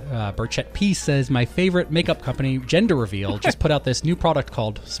secret? Burchett P says, my favorite makeup company, Gender Reveal, just put out this new product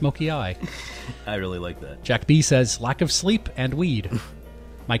called Smoky Eye. I really like that. Jack B says, lack of sleep and weed.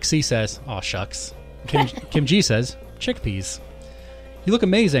 Mike C says, aw shucks. Kim G says, chickpeas. You look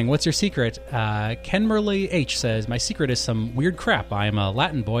amazing. What's your secret? Kenmerly H says, my secret is some weird crap. I am a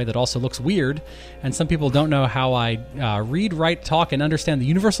Latin boy that also looks weird, and some people don't know how I read, write, talk, and understand the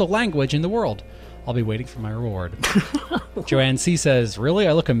universal language in the world. I'll be waiting for my reward. Joanne C says, really?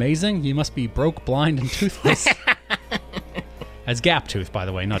 I look amazing? You must be broke, blind, and toothless. As gap tooth, by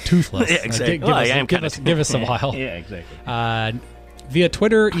the way, not toothless. Yeah, exactly. Give us a while. Yeah, exactly. Via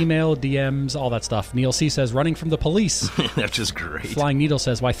Twitter, email, DMs, all that stuff. Neil C says, running from the police. That's just great. Flying Needle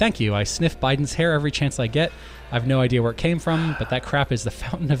says, why, thank you. I sniff Biden's hair every chance I get. I have no idea where it came from, but that crap is the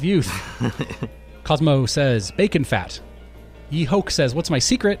fountain of youth. Cosmo says, bacon fat. Yi Hoke says, what's my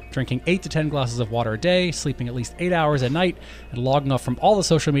secret? Drinking 8 to 10 glasses of water a day, sleeping at least 8 hours at night, and logging off from all the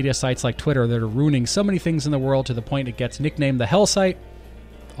social media sites like Twitter that are ruining so many things in the world to the point it gets nicknamed the hell site.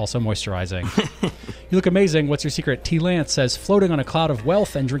 Also moisturizing. You look amazing. What's your secret? T. Lance says, floating on a cloud of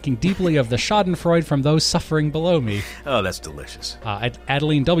wealth and drinking deeply of the schadenfreude from those suffering below me. Oh, that's delicious.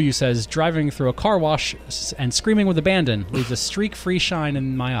 Adeline W. says, driving through a car wash and screaming with abandon leaves a streak-free shine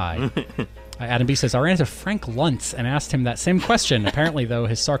in my eye. Adam B. says, I ran into Frank Luntz and asked him that same question. Apparently, though,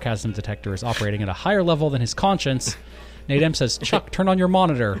 his sarcasm detector is operating at a higher level than his conscience. Nate M. says, Chuck, turn on your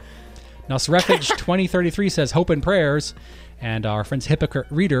monitor. Nosrefage 2033 says, hope and prayers. And our friends Hypocrite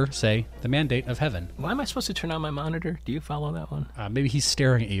Reader say, the mandate of heaven. Why am I supposed to turn on my monitor? Do you follow that one? Maybe he's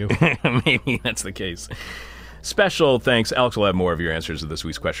staring at you. Maybe that's the case. Special thanks. Alex will have more of your answers to this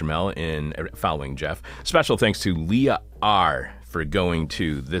week's question mail in following Jeff. Special thanks to Leah R. for going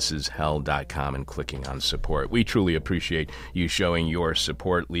to thisishell.com and clicking on support. We truly appreciate you showing your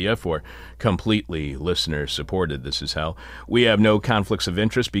support, Leah, for completely listener-supported This Is Hell. We have no conflicts of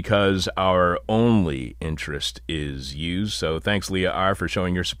interest because our only interest is you. So thanks, Leah R., for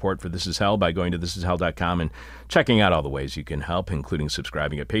showing your support for This Is Hell by going to thisishell.com and checking out all the ways you can help, including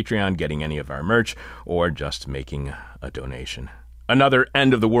subscribing at Patreon, getting any of our merch, or just making a donation. Another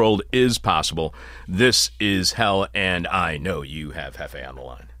end of the world is possible. This is hell, and I know you have Hefe on the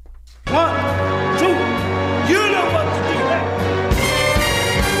line. 1, 2, you know what to do.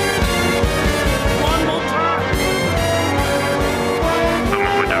 One more time. The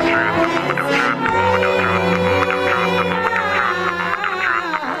moment of truth, the moment of truth, the moment of truth, the moment of truth,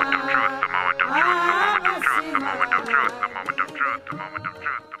 the moment of truth, the moment of truth, the moment of truth, the moment of truth, the moment of truth, the moment of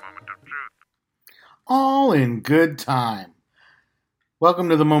truth. All in good time. Welcome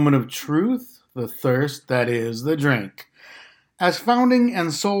to the Moment of Truth, the thirst that is the drink. As founding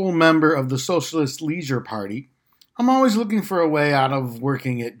and sole member of the Socialist Leisure Party, I'm always looking for a way out of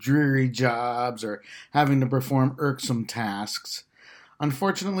working at dreary jobs or having to perform irksome tasks.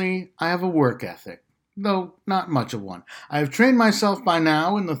 Unfortunately, I have a work ethic, though not much of one. I have trained myself by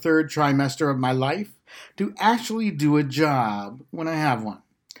now in the third trimester of my life to actually do a job when I have one.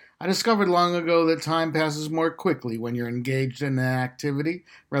 I discovered long ago that time passes more quickly when you're engaged in an activity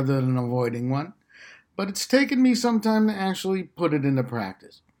rather than avoiding one, but it's taken me some time to actually put it into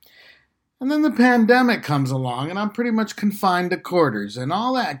practice. And then the pandemic comes along and I'm pretty much confined to quarters, and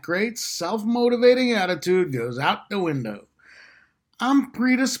all that great self-motivating attitude goes out the window. I'm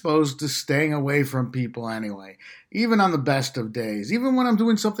predisposed to staying away from people anyway, even on the best of days, even when I'm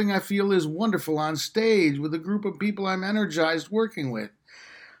doing something I feel is wonderful on stage with a group of people I'm energized working with.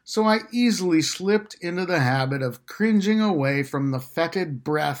 So I easily slipped into the habit of cringing away from the fetid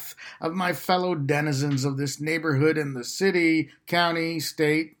breath of my fellow denizens of this neighborhood in the city, county,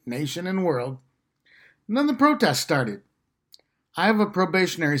 state, nation, and world. And then the protests started. I have a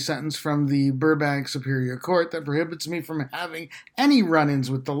probationary sentence from the Burbank Superior Court that prohibits me from having any run-ins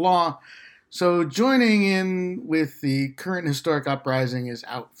with the law, so joining in with the current historic uprising is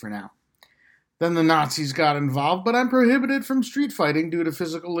out for now. Then the Nazis got involved, but I'm prohibited from street fighting due to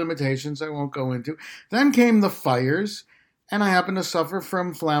physical limitations I won't go into. Then came the fires, and I happen to suffer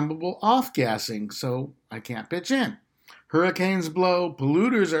from flammable off-gassing, so I can't pitch in. Hurricanes blow,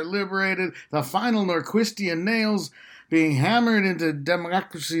 polluters are liberated, the final Norquistian nails being hammered into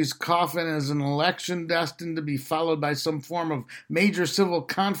democracy's coffin as an election destined to be followed by some form of major civil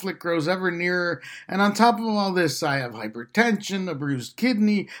conflict grows ever nearer. And on top of all this, I have hypertension, a bruised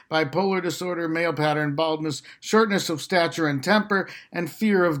kidney, bipolar disorder, male pattern baldness, shortness of stature and temper, and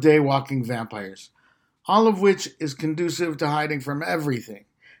fear of day-walking vampires. All of which is conducive to hiding from everything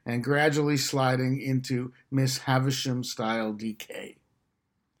and gradually sliding into Miss Havisham-style decay.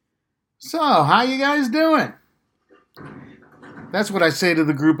 So, how you guys doing? That's what I say to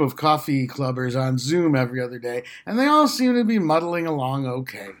the group of coffee clubbers on Zoom every other day, and they all seem to be muddling along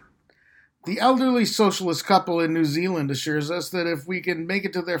okay. The elderly socialist couple in New Zealand assures us that if we can make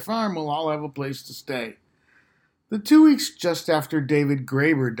it to their farm, we'll all have a place to stay. The 2 weeks just after David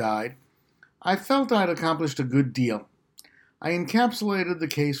Graeber died, I felt I'd accomplished a good deal. I encapsulated the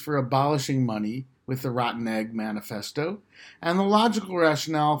case for abolishing money with the Rotten Egg Manifesto, and the logical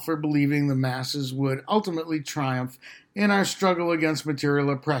rationale for believing the masses would ultimately triumph in our struggle against material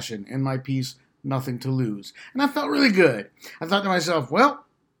oppression in my piece, Nothing to Lose. And I felt really good. I thought to myself, well,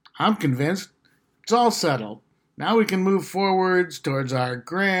 I'm convinced. It's all settled. Now we can move forwards towards our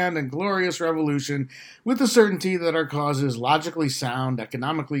grand and glorious revolution with the certainty that our cause is logically sound,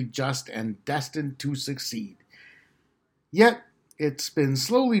 economically just, and destined to succeed. Yet, it's been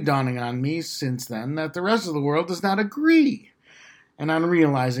slowly dawning on me since then that the rest of the world does not agree. And on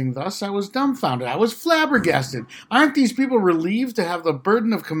realizing thus, I was dumbfounded. I was flabbergasted. Aren't these people relieved to have the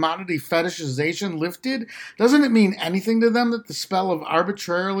burden of commodity fetishization lifted? Doesn't it mean anything to them that the spell of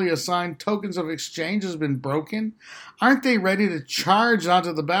arbitrarily assigned tokens of exchange has been broken? Aren't they ready to charge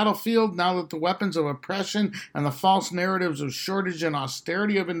onto the battlefield now that the weapons of oppression and the false narratives of shortage and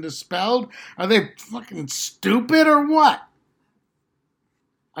austerity have been dispelled? Are they fucking stupid or what?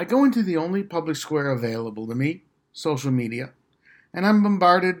 I go into the only public square available to me, social media, and I'm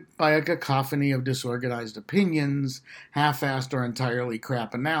bombarded by a cacophony of disorganized opinions, half-assed or entirely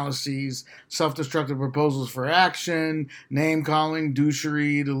crap analyses, self-destructive proposals for action, name-calling,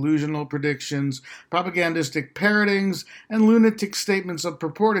 douchery, delusional predictions, propagandistic parrotings, and lunatic statements of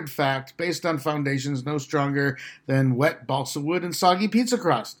purported fact based on foundations no stronger than wet balsa wood and soggy pizza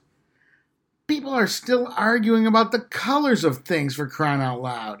crust. People are still arguing about the colors of things, for crying out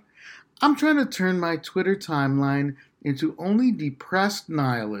loud. I'm trying to turn my Twitter timeline into only depressed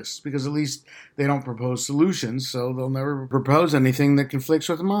nihilists, because at least they don't propose solutions, so they'll never propose anything that conflicts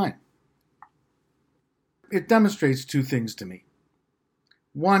with mine. It demonstrates two things to me.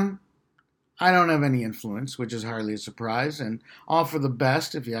 One, I don't have any influence, which is hardly a surprise, and all for the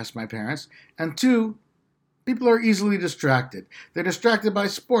best, if you ask my parents. And two, people are easily distracted. They're distracted by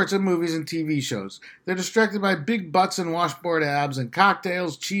sports and movies and TV shows. They're distracted by big butts and washboard abs and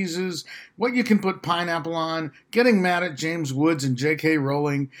cocktails, cheeses, what you can put pineapple on, getting mad at James Woods and J.K.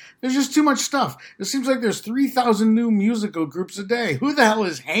 Rowling. There's just too much stuff. It seems like there's 3,000 new musical groups a day. Who the hell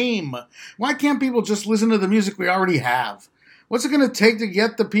is Haim? Why can't people just listen to the music we already have? What's it going to take to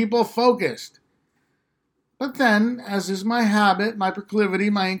get the people focused? But then, as is my habit, my proclivity,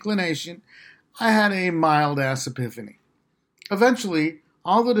 my inclination, I had a mild-ass epiphany. Eventually,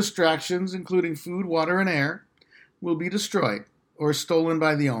 all the distractions, including food, water, and air, will be destroyed or stolen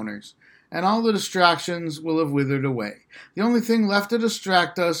by the owners, and all the distractions will have withered away. The only thing left to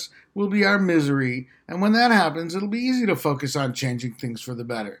distract us will be our misery, and when that happens, it'll be easy to focus on changing things for the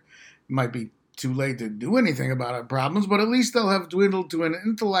better. It might be too late to do anything about our problems, but at least they'll have dwindled to an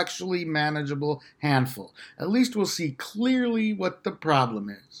intellectually manageable handful. At least we'll see clearly what the problem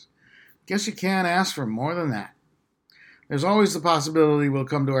is. Guess you can't ask for more than that. There's always the possibility we'll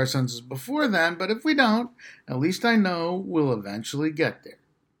come to our senses before then, but if we don't, at least I know we'll eventually get there.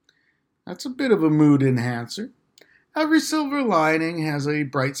 That's a bit of a mood enhancer. Every silver lining has a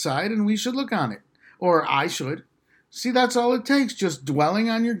bright side, and we should look on it. Or I should. See, that's all it takes, just dwelling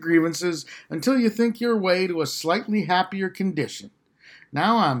on your grievances until you think your way to a slightly happier condition.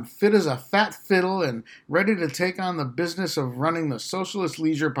 Now I'm fit as a fat fiddle and ready to take on the business of running the Socialist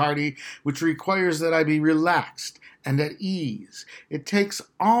Leisure Party, which requires that I be relaxed and at ease. It takes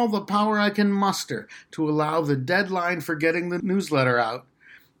all the power I can muster to allow the deadline for getting the newsletter out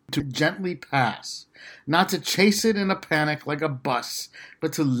to gently pass, not to chase it in a panic like a bus,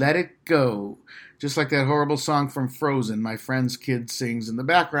 but to let it go. Just like that horrible song from Frozen my friend's kid sings in the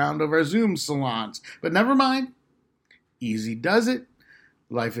background of our Zoom salons. But never mind. Easy does it.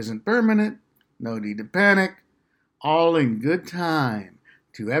 Life isn't permanent. No need to panic. All in good time.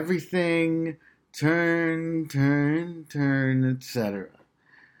 To everything. Turn, turn, turn, etc.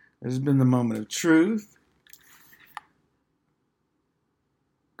 This has been the moment of truth.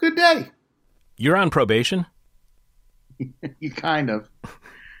 Good day. You're on probation? You kind of.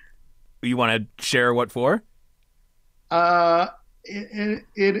 You want to share what for? It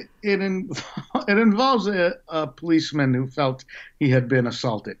involves a policeman who felt he had been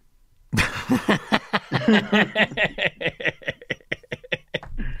assaulted.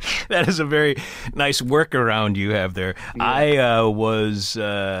 That is a very nice workaround you have there. Yeah.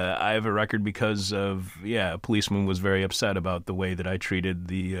 I have a record because of, a policeman was very upset about the way that I treated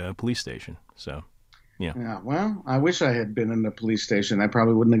the police station. So, yeah. Well, I wish I had been in the police station. I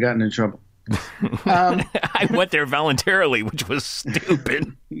probably wouldn't have gotten in trouble. I went there voluntarily, which was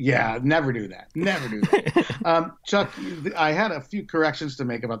stupid. Yeah, never do that. Never do that. Chuck, I had a few corrections to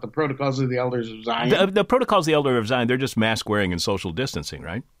make about the Protocols of the Elders of Zion. The Protocols of the Elders of Zion, they're just mask wearing and social distancing,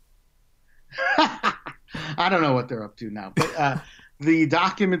 right? I don't know what they're up to now. But the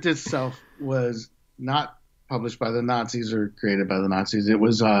document itself was not published by the Nazis or created by the Nazis. It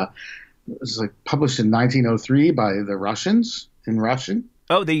was like published in 1903 by the Russians in Russian.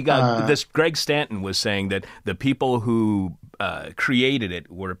 Oh, this Greg Stanton was saying that the people who created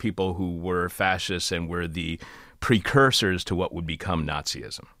it were people who were fascists and were the precursors to what would become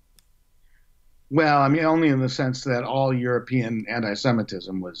Nazism. Well, I mean, only in the sense that all European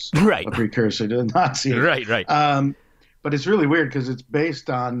anti-Semitism was a precursor to the Nazis. Right. But it's really weird because it's based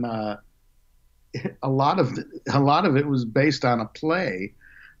on a lot of it was based on a play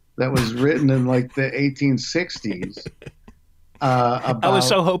that was written in like the 1860s. I was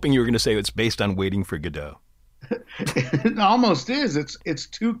so hoping you were going to say it's based on Waiting for Godot. It almost is. It's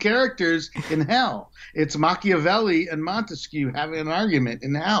two characters in hell. It's Machiavelli and Montesquieu having an argument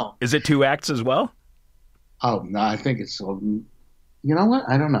in hell. Is it 2 acts as well? Oh, no, I think it's... You know what?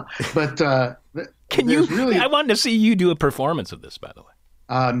 I don't know. But can you... Really... I wanted to see you do a performance of this, by the way.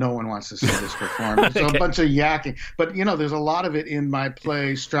 No one wants to see this performance. So a bunch of yakking. But, there's a lot of it in my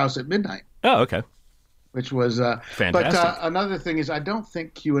play Strauss at Midnight. Oh, okay. Which was fantastic. But another thing is I don't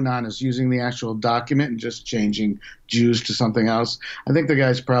think QAnon is using the actual document and just changing Jews to something else. I think the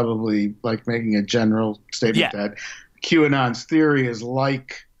guy's probably like making a general statement that QAnon's theory is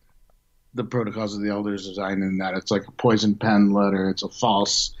like the Protocols of the Elders of Zion in that it's like a poison pen letter. It's a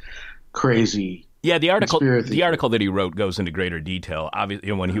false, crazy. Yeah, the article that he wrote goes into greater detail.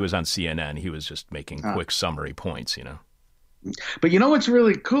 Obviously, when he was on CNN, he was just making quick summary points. But you know what's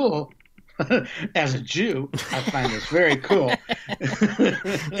really cool? as a Jew, I find this very cool.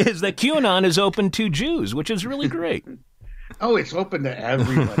 Is that QAnon is open to Jews, which is really great. Oh, it's open to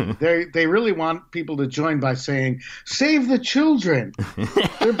everybody. They really want people to join by saying, "Save the children!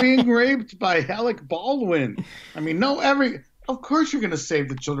 They're being raped by Alec Baldwin." I mean, of course you're going to save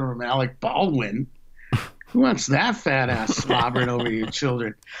the children from Alec Baldwin. Who wants that fat ass slobbering over your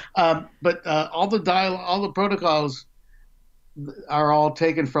children? But all the protocols are all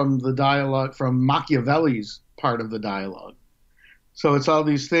taken from the dialogue, from Machiavelli's part of the dialogue. So it's all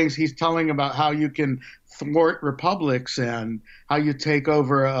these things he's telling about how you can thwart republics and how you take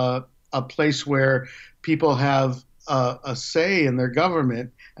over a place where people have a say in their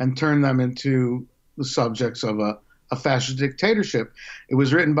government and turn them into the subjects of a fascist dictatorship. It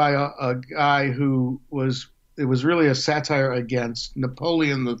was written by a guy it was really a satire against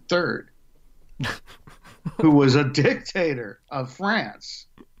Napoleon III, who was a dictator of France.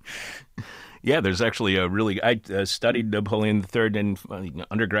 Yeah, there's actually I studied Napoleon III in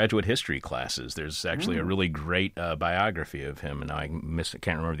undergraduate history classes. There's actually a really great biography of him, and I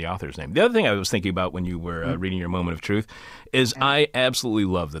can't remember the author's name. The other thing I was thinking about when you were reading your moment of truth is I absolutely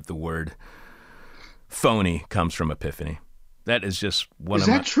love that the word phony comes from Epiphany. That is just one of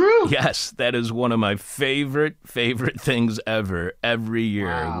my... Is that true? Yes, that is one of my favorite things ever, every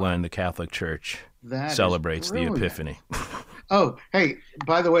year when the Catholic Church celebrates the Epiphany. Oh, hey,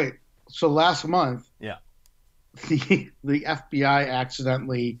 by the way, so last month, the FBI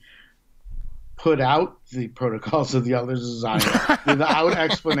accidentally put out the Protocols of the Elders of Zion without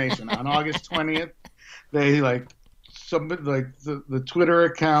explanation. On August 20th, they the Twitter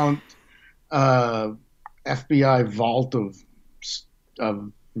account, FBI vault of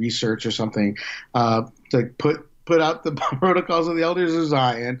research or something, they put out the Protocols of the Elders of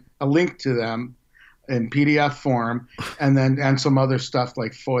Zion, a link to them in PDF form, and some other stuff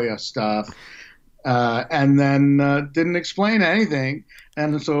like FOIA stuff, and then didn't explain anything.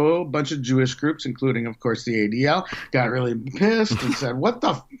 And so a bunch of Jewish groups, including, of course, the ADL, got really pissed and said, what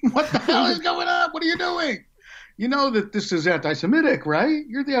the hell is going on? What are you doing? You know that this is anti-Semitic, right?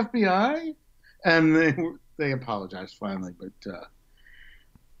 You're the FBI. And they apologized finally, but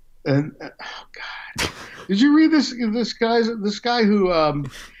oh God, did you read this guy who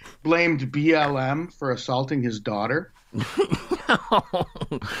blamed BLM for assaulting his daughter? He's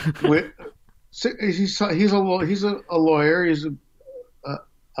a lawyer.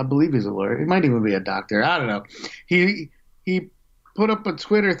 I believe he's a lawyer. He might even be a doctor. I don't know. He put up a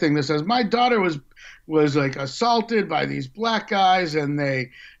Twitter thing that says, my daughter was like assaulted by these black guys by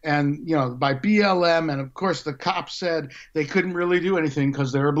BLM, and of course the cops said they couldn't really do anything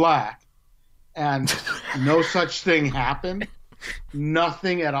because they were black, and no such thing happened.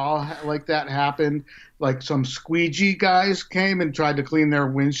 Nothing at all like that happened. Like some squeegee guys came and tried to clean their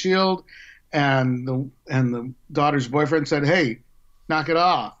windshield, and the daughter's boyfriend said, "Hey, knock it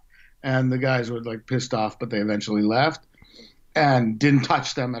off," and the guys were like pissed off, but they eventually left and didn't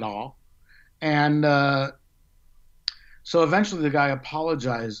touch them at all. And so eventually the guy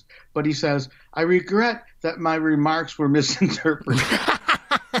apologized, but he says, "I regret that my remarks were misinterpreted."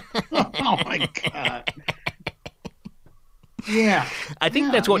 Oh, my God. Yeah. I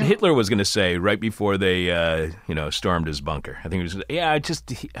think that's what Hitler was going to say right before they, stormed his bunker. I think it was,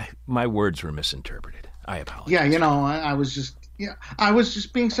 my words were misinterpreted. I apologize. Yeah, I was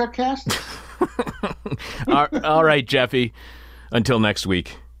just being sarcastic. All right, Jeffy. Until next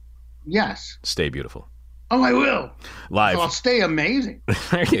week. Yes. Stay beautiful. Oh, I will. Live. I'll stay amazing.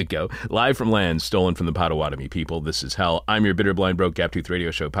 There you go. Live from lands stolen from the Potawatomi people. This is Hell. I'm your bitter, blind, broke, gap-toothed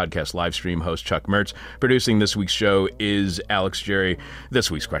radio show podcast live stream host, Chuck Mertz. Producing this week's show is Alex Jerry. This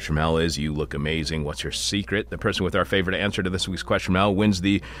week's question from Hell is, you look amazing. What's your secret? The person with our favorite answer to this week's question from Hell wins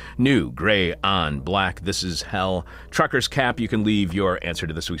the new Gray on Black This Is Hell Trucker's Cap. You can leave your answer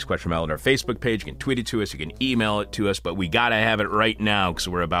to this week's question from Hell on our Facebook page. You can tweet it to us. You can email it to us. But we got to have it right now because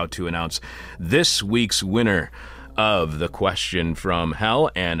we're about to announce this week's winner of the question from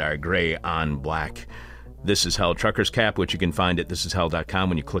Hell and our Gray on Black This Is Hell Trucker's Cap, which you can find at thisishell.com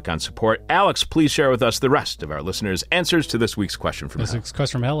when you click on support. Alex, please share with us the rest of our listeners' answers to this week's question from Hell. This week's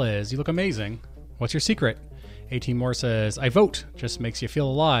question from Hell is, you look amazing. What's your secret? 18 Moore says, I vote. Just makes you feel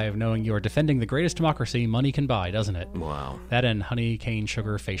alive knowing you are defending the greatest democracy money can buy, doesn't it? Wow. That and honey cane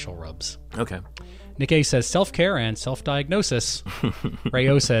sugar facial rubs. Okay. Nick A says self-care and self-diagnosis. Ray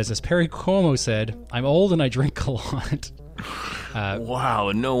O says, as Perry Como said, I'm old and I drink a lot.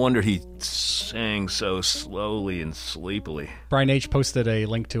 Wow, no wonder he sang so slowly and sleepily. Brian H. posted a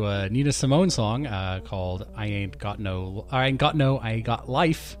link to a Nina Simone song called I Got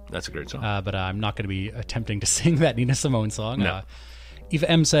Life. That's a great song. But I'm not going to be attempting to sing that Nina Simone song. No. Eva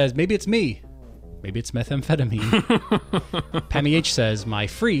M says, maybe it's me. Maybe it's methamphetamine. Pammy H says, my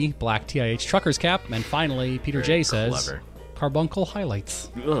free black TIH trucker's cap. And finally, Peter J says, clever. Carbuncle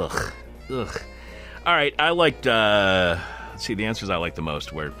highlights. Ugh. All right, I liked, let's see, the answers I like the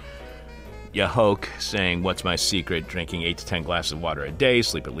most were Yahoke saying, what's my secret? Drinking 8 to 10 glasses of water a day,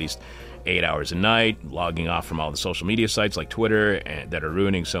 sleep at least 8 hours a night, logging off from all the social media sites like Twitter that are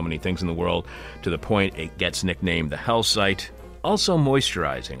ruining so many things in the world to the point it gets nicknamed the hell site. Also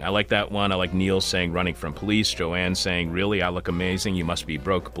moisturizing. I like that one. I like Neil saying running from police. Joanne saying, really, I look amazing. You must be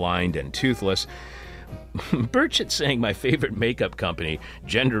broke, blind, and toothless. Burchett saying my favorite makeup company,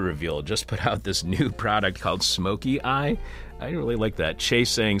 Gender Reveal, just put out this new product called Smoky Eye. I really like that.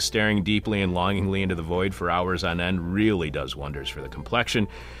 Chase saying staring deeply and longingly into the void for hours on end really does wonders for the complexion.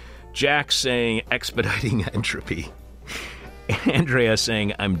 Jack saying expediting entropy. Andrea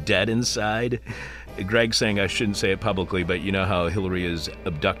saying I'm dead inside. Greg saying I shouldn't say it publicly, but you know how Hillary is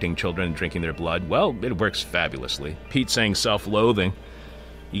abducting children and drinking their blood? Well, it works fabulously. Pete saying self-loathing.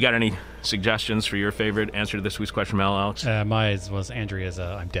 You got any suggestions for your favorite answer to this week's question from Alex? Mine was Andrea's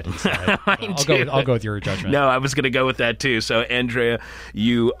I'm dead inside. I'll go with your judgment. No, I was going to go with that too. So, Andrea,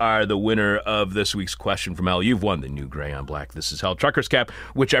 you are the winner of this week's question from Al. You've won the new Gray on Black This Is Hell Trucker's Cap,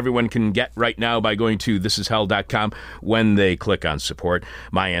 which everyone can get right now by going to thisishell.com when they click on support.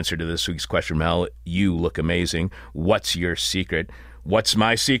 My answer to this week's question from Al, you look amazing. What's your secret? What's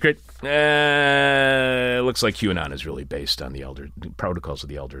my secret? It looks like QAnon is really based on the protocols of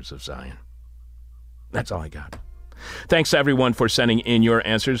the Elders of Zion. That's all I got. Thanks to everyone for sending in your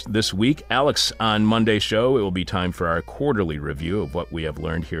answers this week. Alex, on Monday's show, it will be time for our quarterly review of what we have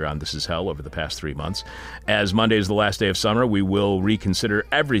learned here on This Is Hell over the past 3 months. As Monday is the last day of summer, we will reconsider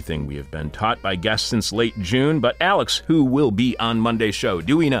everything we have been taught by guests since late June. But Alex, who will be on Monday's show?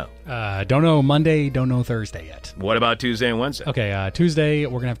 Do we know? Don't know Monday, don't know Thursday yet. What about Tuesday and Wednesday? Okay, Tuesday,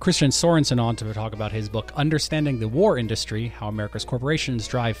 we're going to have Christian Sorensen on to talk about his book, Understanding the War Industry, How America's Corporations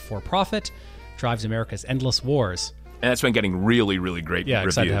Drive for Profit, Drives America's Endless Wars. And that's been getting really, really great reviews.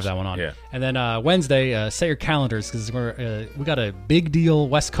 Excited to have that one on. Yeah. And then Wednesday, set your calendars because we got a big deal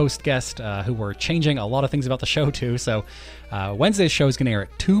West Coast guest who we're changing a lot of things about the show to. So Wednesday's show is going to air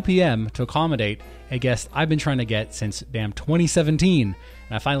at 2 p.m. to accommodate a guest I've been trying to get since 2017. And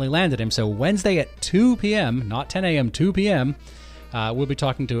I finally landed him. So Wednesday at 2 p.m., not 10 a.m., 2 p.m., we'll be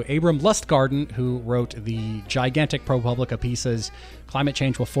talking to Abram Lustgarten, who wrote the gigantic ProPublica pieces, Climate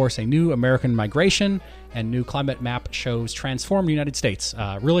Change Will Force a New American Migration, and New Climate Map Shows Transform the United States.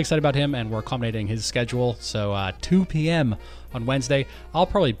 Really excited about him, and we're accommodating his schedule. So 2 p.m. on Wednesday. I'll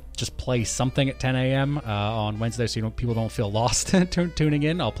probably just play something at 10 a.m. On Wednesday so people don't feel lost tuning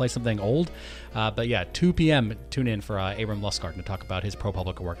in. I'll play something old. But yeah, 2 p.m. tune in for Abram Lustgarten to talk about his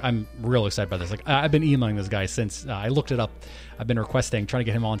ProPublica work. I'm real excited about this. I've been emailing this guy since I looked it up. I've been trying to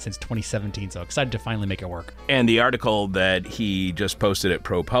get him on since 2017, so excited to finally make it work. And the article that he just posted at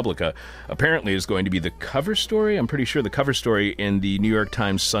ProPublica apparently is going to be the cover story. I'm pretty sure the cover story in the New York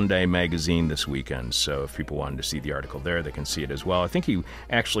Times Sunday magazine this weekend. So if people wanted to see the article there, they can see it as well. I think he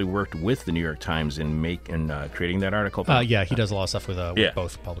actually worked with the New York Times in creating that article. Yeah, he does a lot of stuff with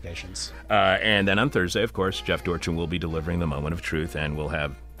both publications. And then on Thursday, of course, Jeff Dorchin will be delivering the Moment of Truth, and we'll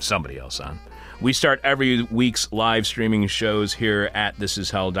have somebody else on. We start every week's live streaming shows here at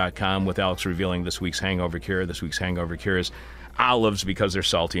thisishell.com with Alex revealing this week's hangover cure. This week's hangover cure is olives because they're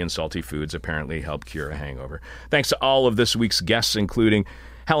salty, and salty foods apparently help cure a hangover. Thanks to all of this week's guests, including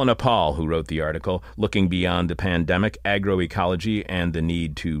Helena Paul, who wrote the article, Looking Beyond the Pandemic, Agroecology, and the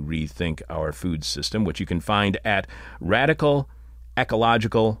Need to Rethink Our Food System, which you can find at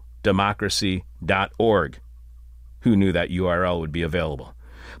radicalecological.democracy.org. Who knew that URL would be available?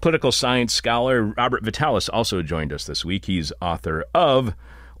 Political science scholar Robert Vitalis also joined us this week. He's author of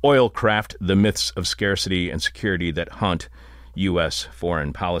Oilcraft, The Myths of Scarcity and Security That Haunt U.S.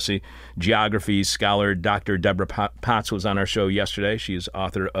 Foreign Policy. Geography scholar Dr. Deborah Potts was on our show yesterday. She is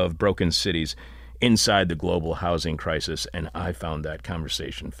author of Broken Cities, Inside the Global Housing Crisis, and I found that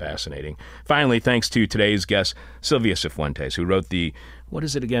conversation fascinating. Finally, thanks to today's guest, Sylvia Cifuentes, who wrote the, what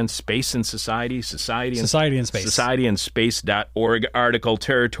is it again, Space and Society? Society and Space. SocietyandSpace.org article,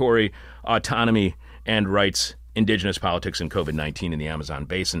 Territory, Autonomy, and Rights, Indigenous Politics and COVID-19 in the Amazon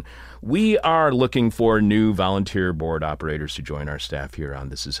Basin. We are looking for new volunteer board operators to join our staff here on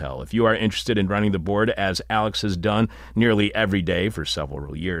This Is Hell. If you are interested in running the board, as Alex has done nearly every day for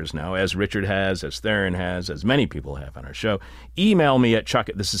several years now, as Richard has, as Theron has, as many people have on our show, email me at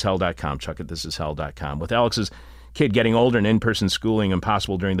chuck@thisishell.com, chuck@thisishell.com. With Alex's kid getting older and in-person schooling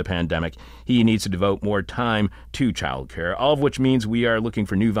impossible during the pandemic, he needs to devote more time to childcare, all of which means we are looking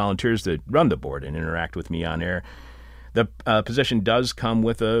for new volunteers to run the board and interact with me on air. The position does come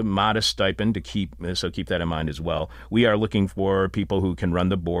with a modest stipend so keep that in mind as well. We are looking for people who can run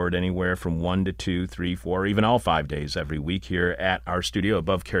the board anywhere from 1 to 2, 3, 4, even all 5 days every week here at our studio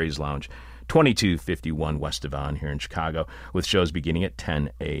above Carrie's Lounge, 2251 West Devon here in Chicago, with shows beginning at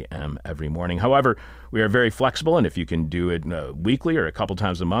 10 a.m. every morning. However, we are very flexible, and if you can do it weekly or a couple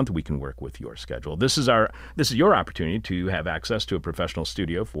times a month, we can work with your schedule. This is your opportunity to have access to a professional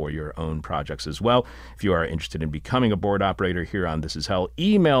studio for your own projects as well. If you are interested in becoming a board operator here on This Is Hell,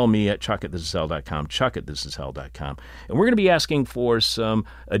 email me at chuck@thisishell.com, chuck@thisishell.com. And we're going to be asking for some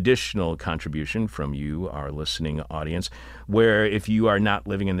additional contribution from you, our listening audience, where if you are not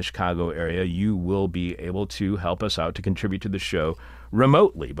living in the Chicago area, you will be able to help us out to contribute to the show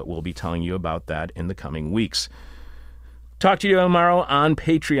remotely, but we'll be telling you about that in the coming weeks. Talk to you tomorrow on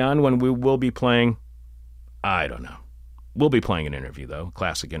Patreon when we will be playing, I don't know. We'll be playing an interview, though,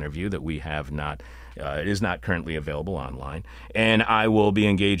 classic interview that we have not, it is not currently available online. And I will be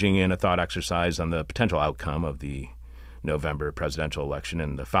engaging in a thought exercise on the potential outcome of the November presidential election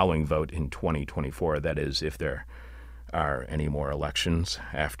and the following vote in 2024. That is, if there are any more elections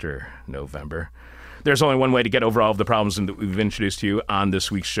after November. There's only one way to get over all of the problems that we've introduced to you on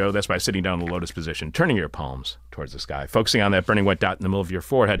this week's show. That's by sitting down in the lotus position, turning your palms towards the sky, focusing on that burning wet dot in the middle of your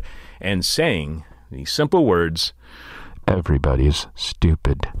forehead, and saying these simple words, everybody's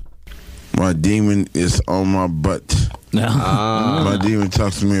stupid. My demon is on my butt. My demon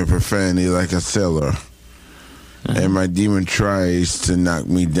talks to me in profanity like a sailor. And my demon tries to knock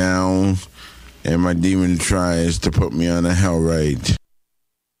me down. And my demon tries to put me on a hell ride.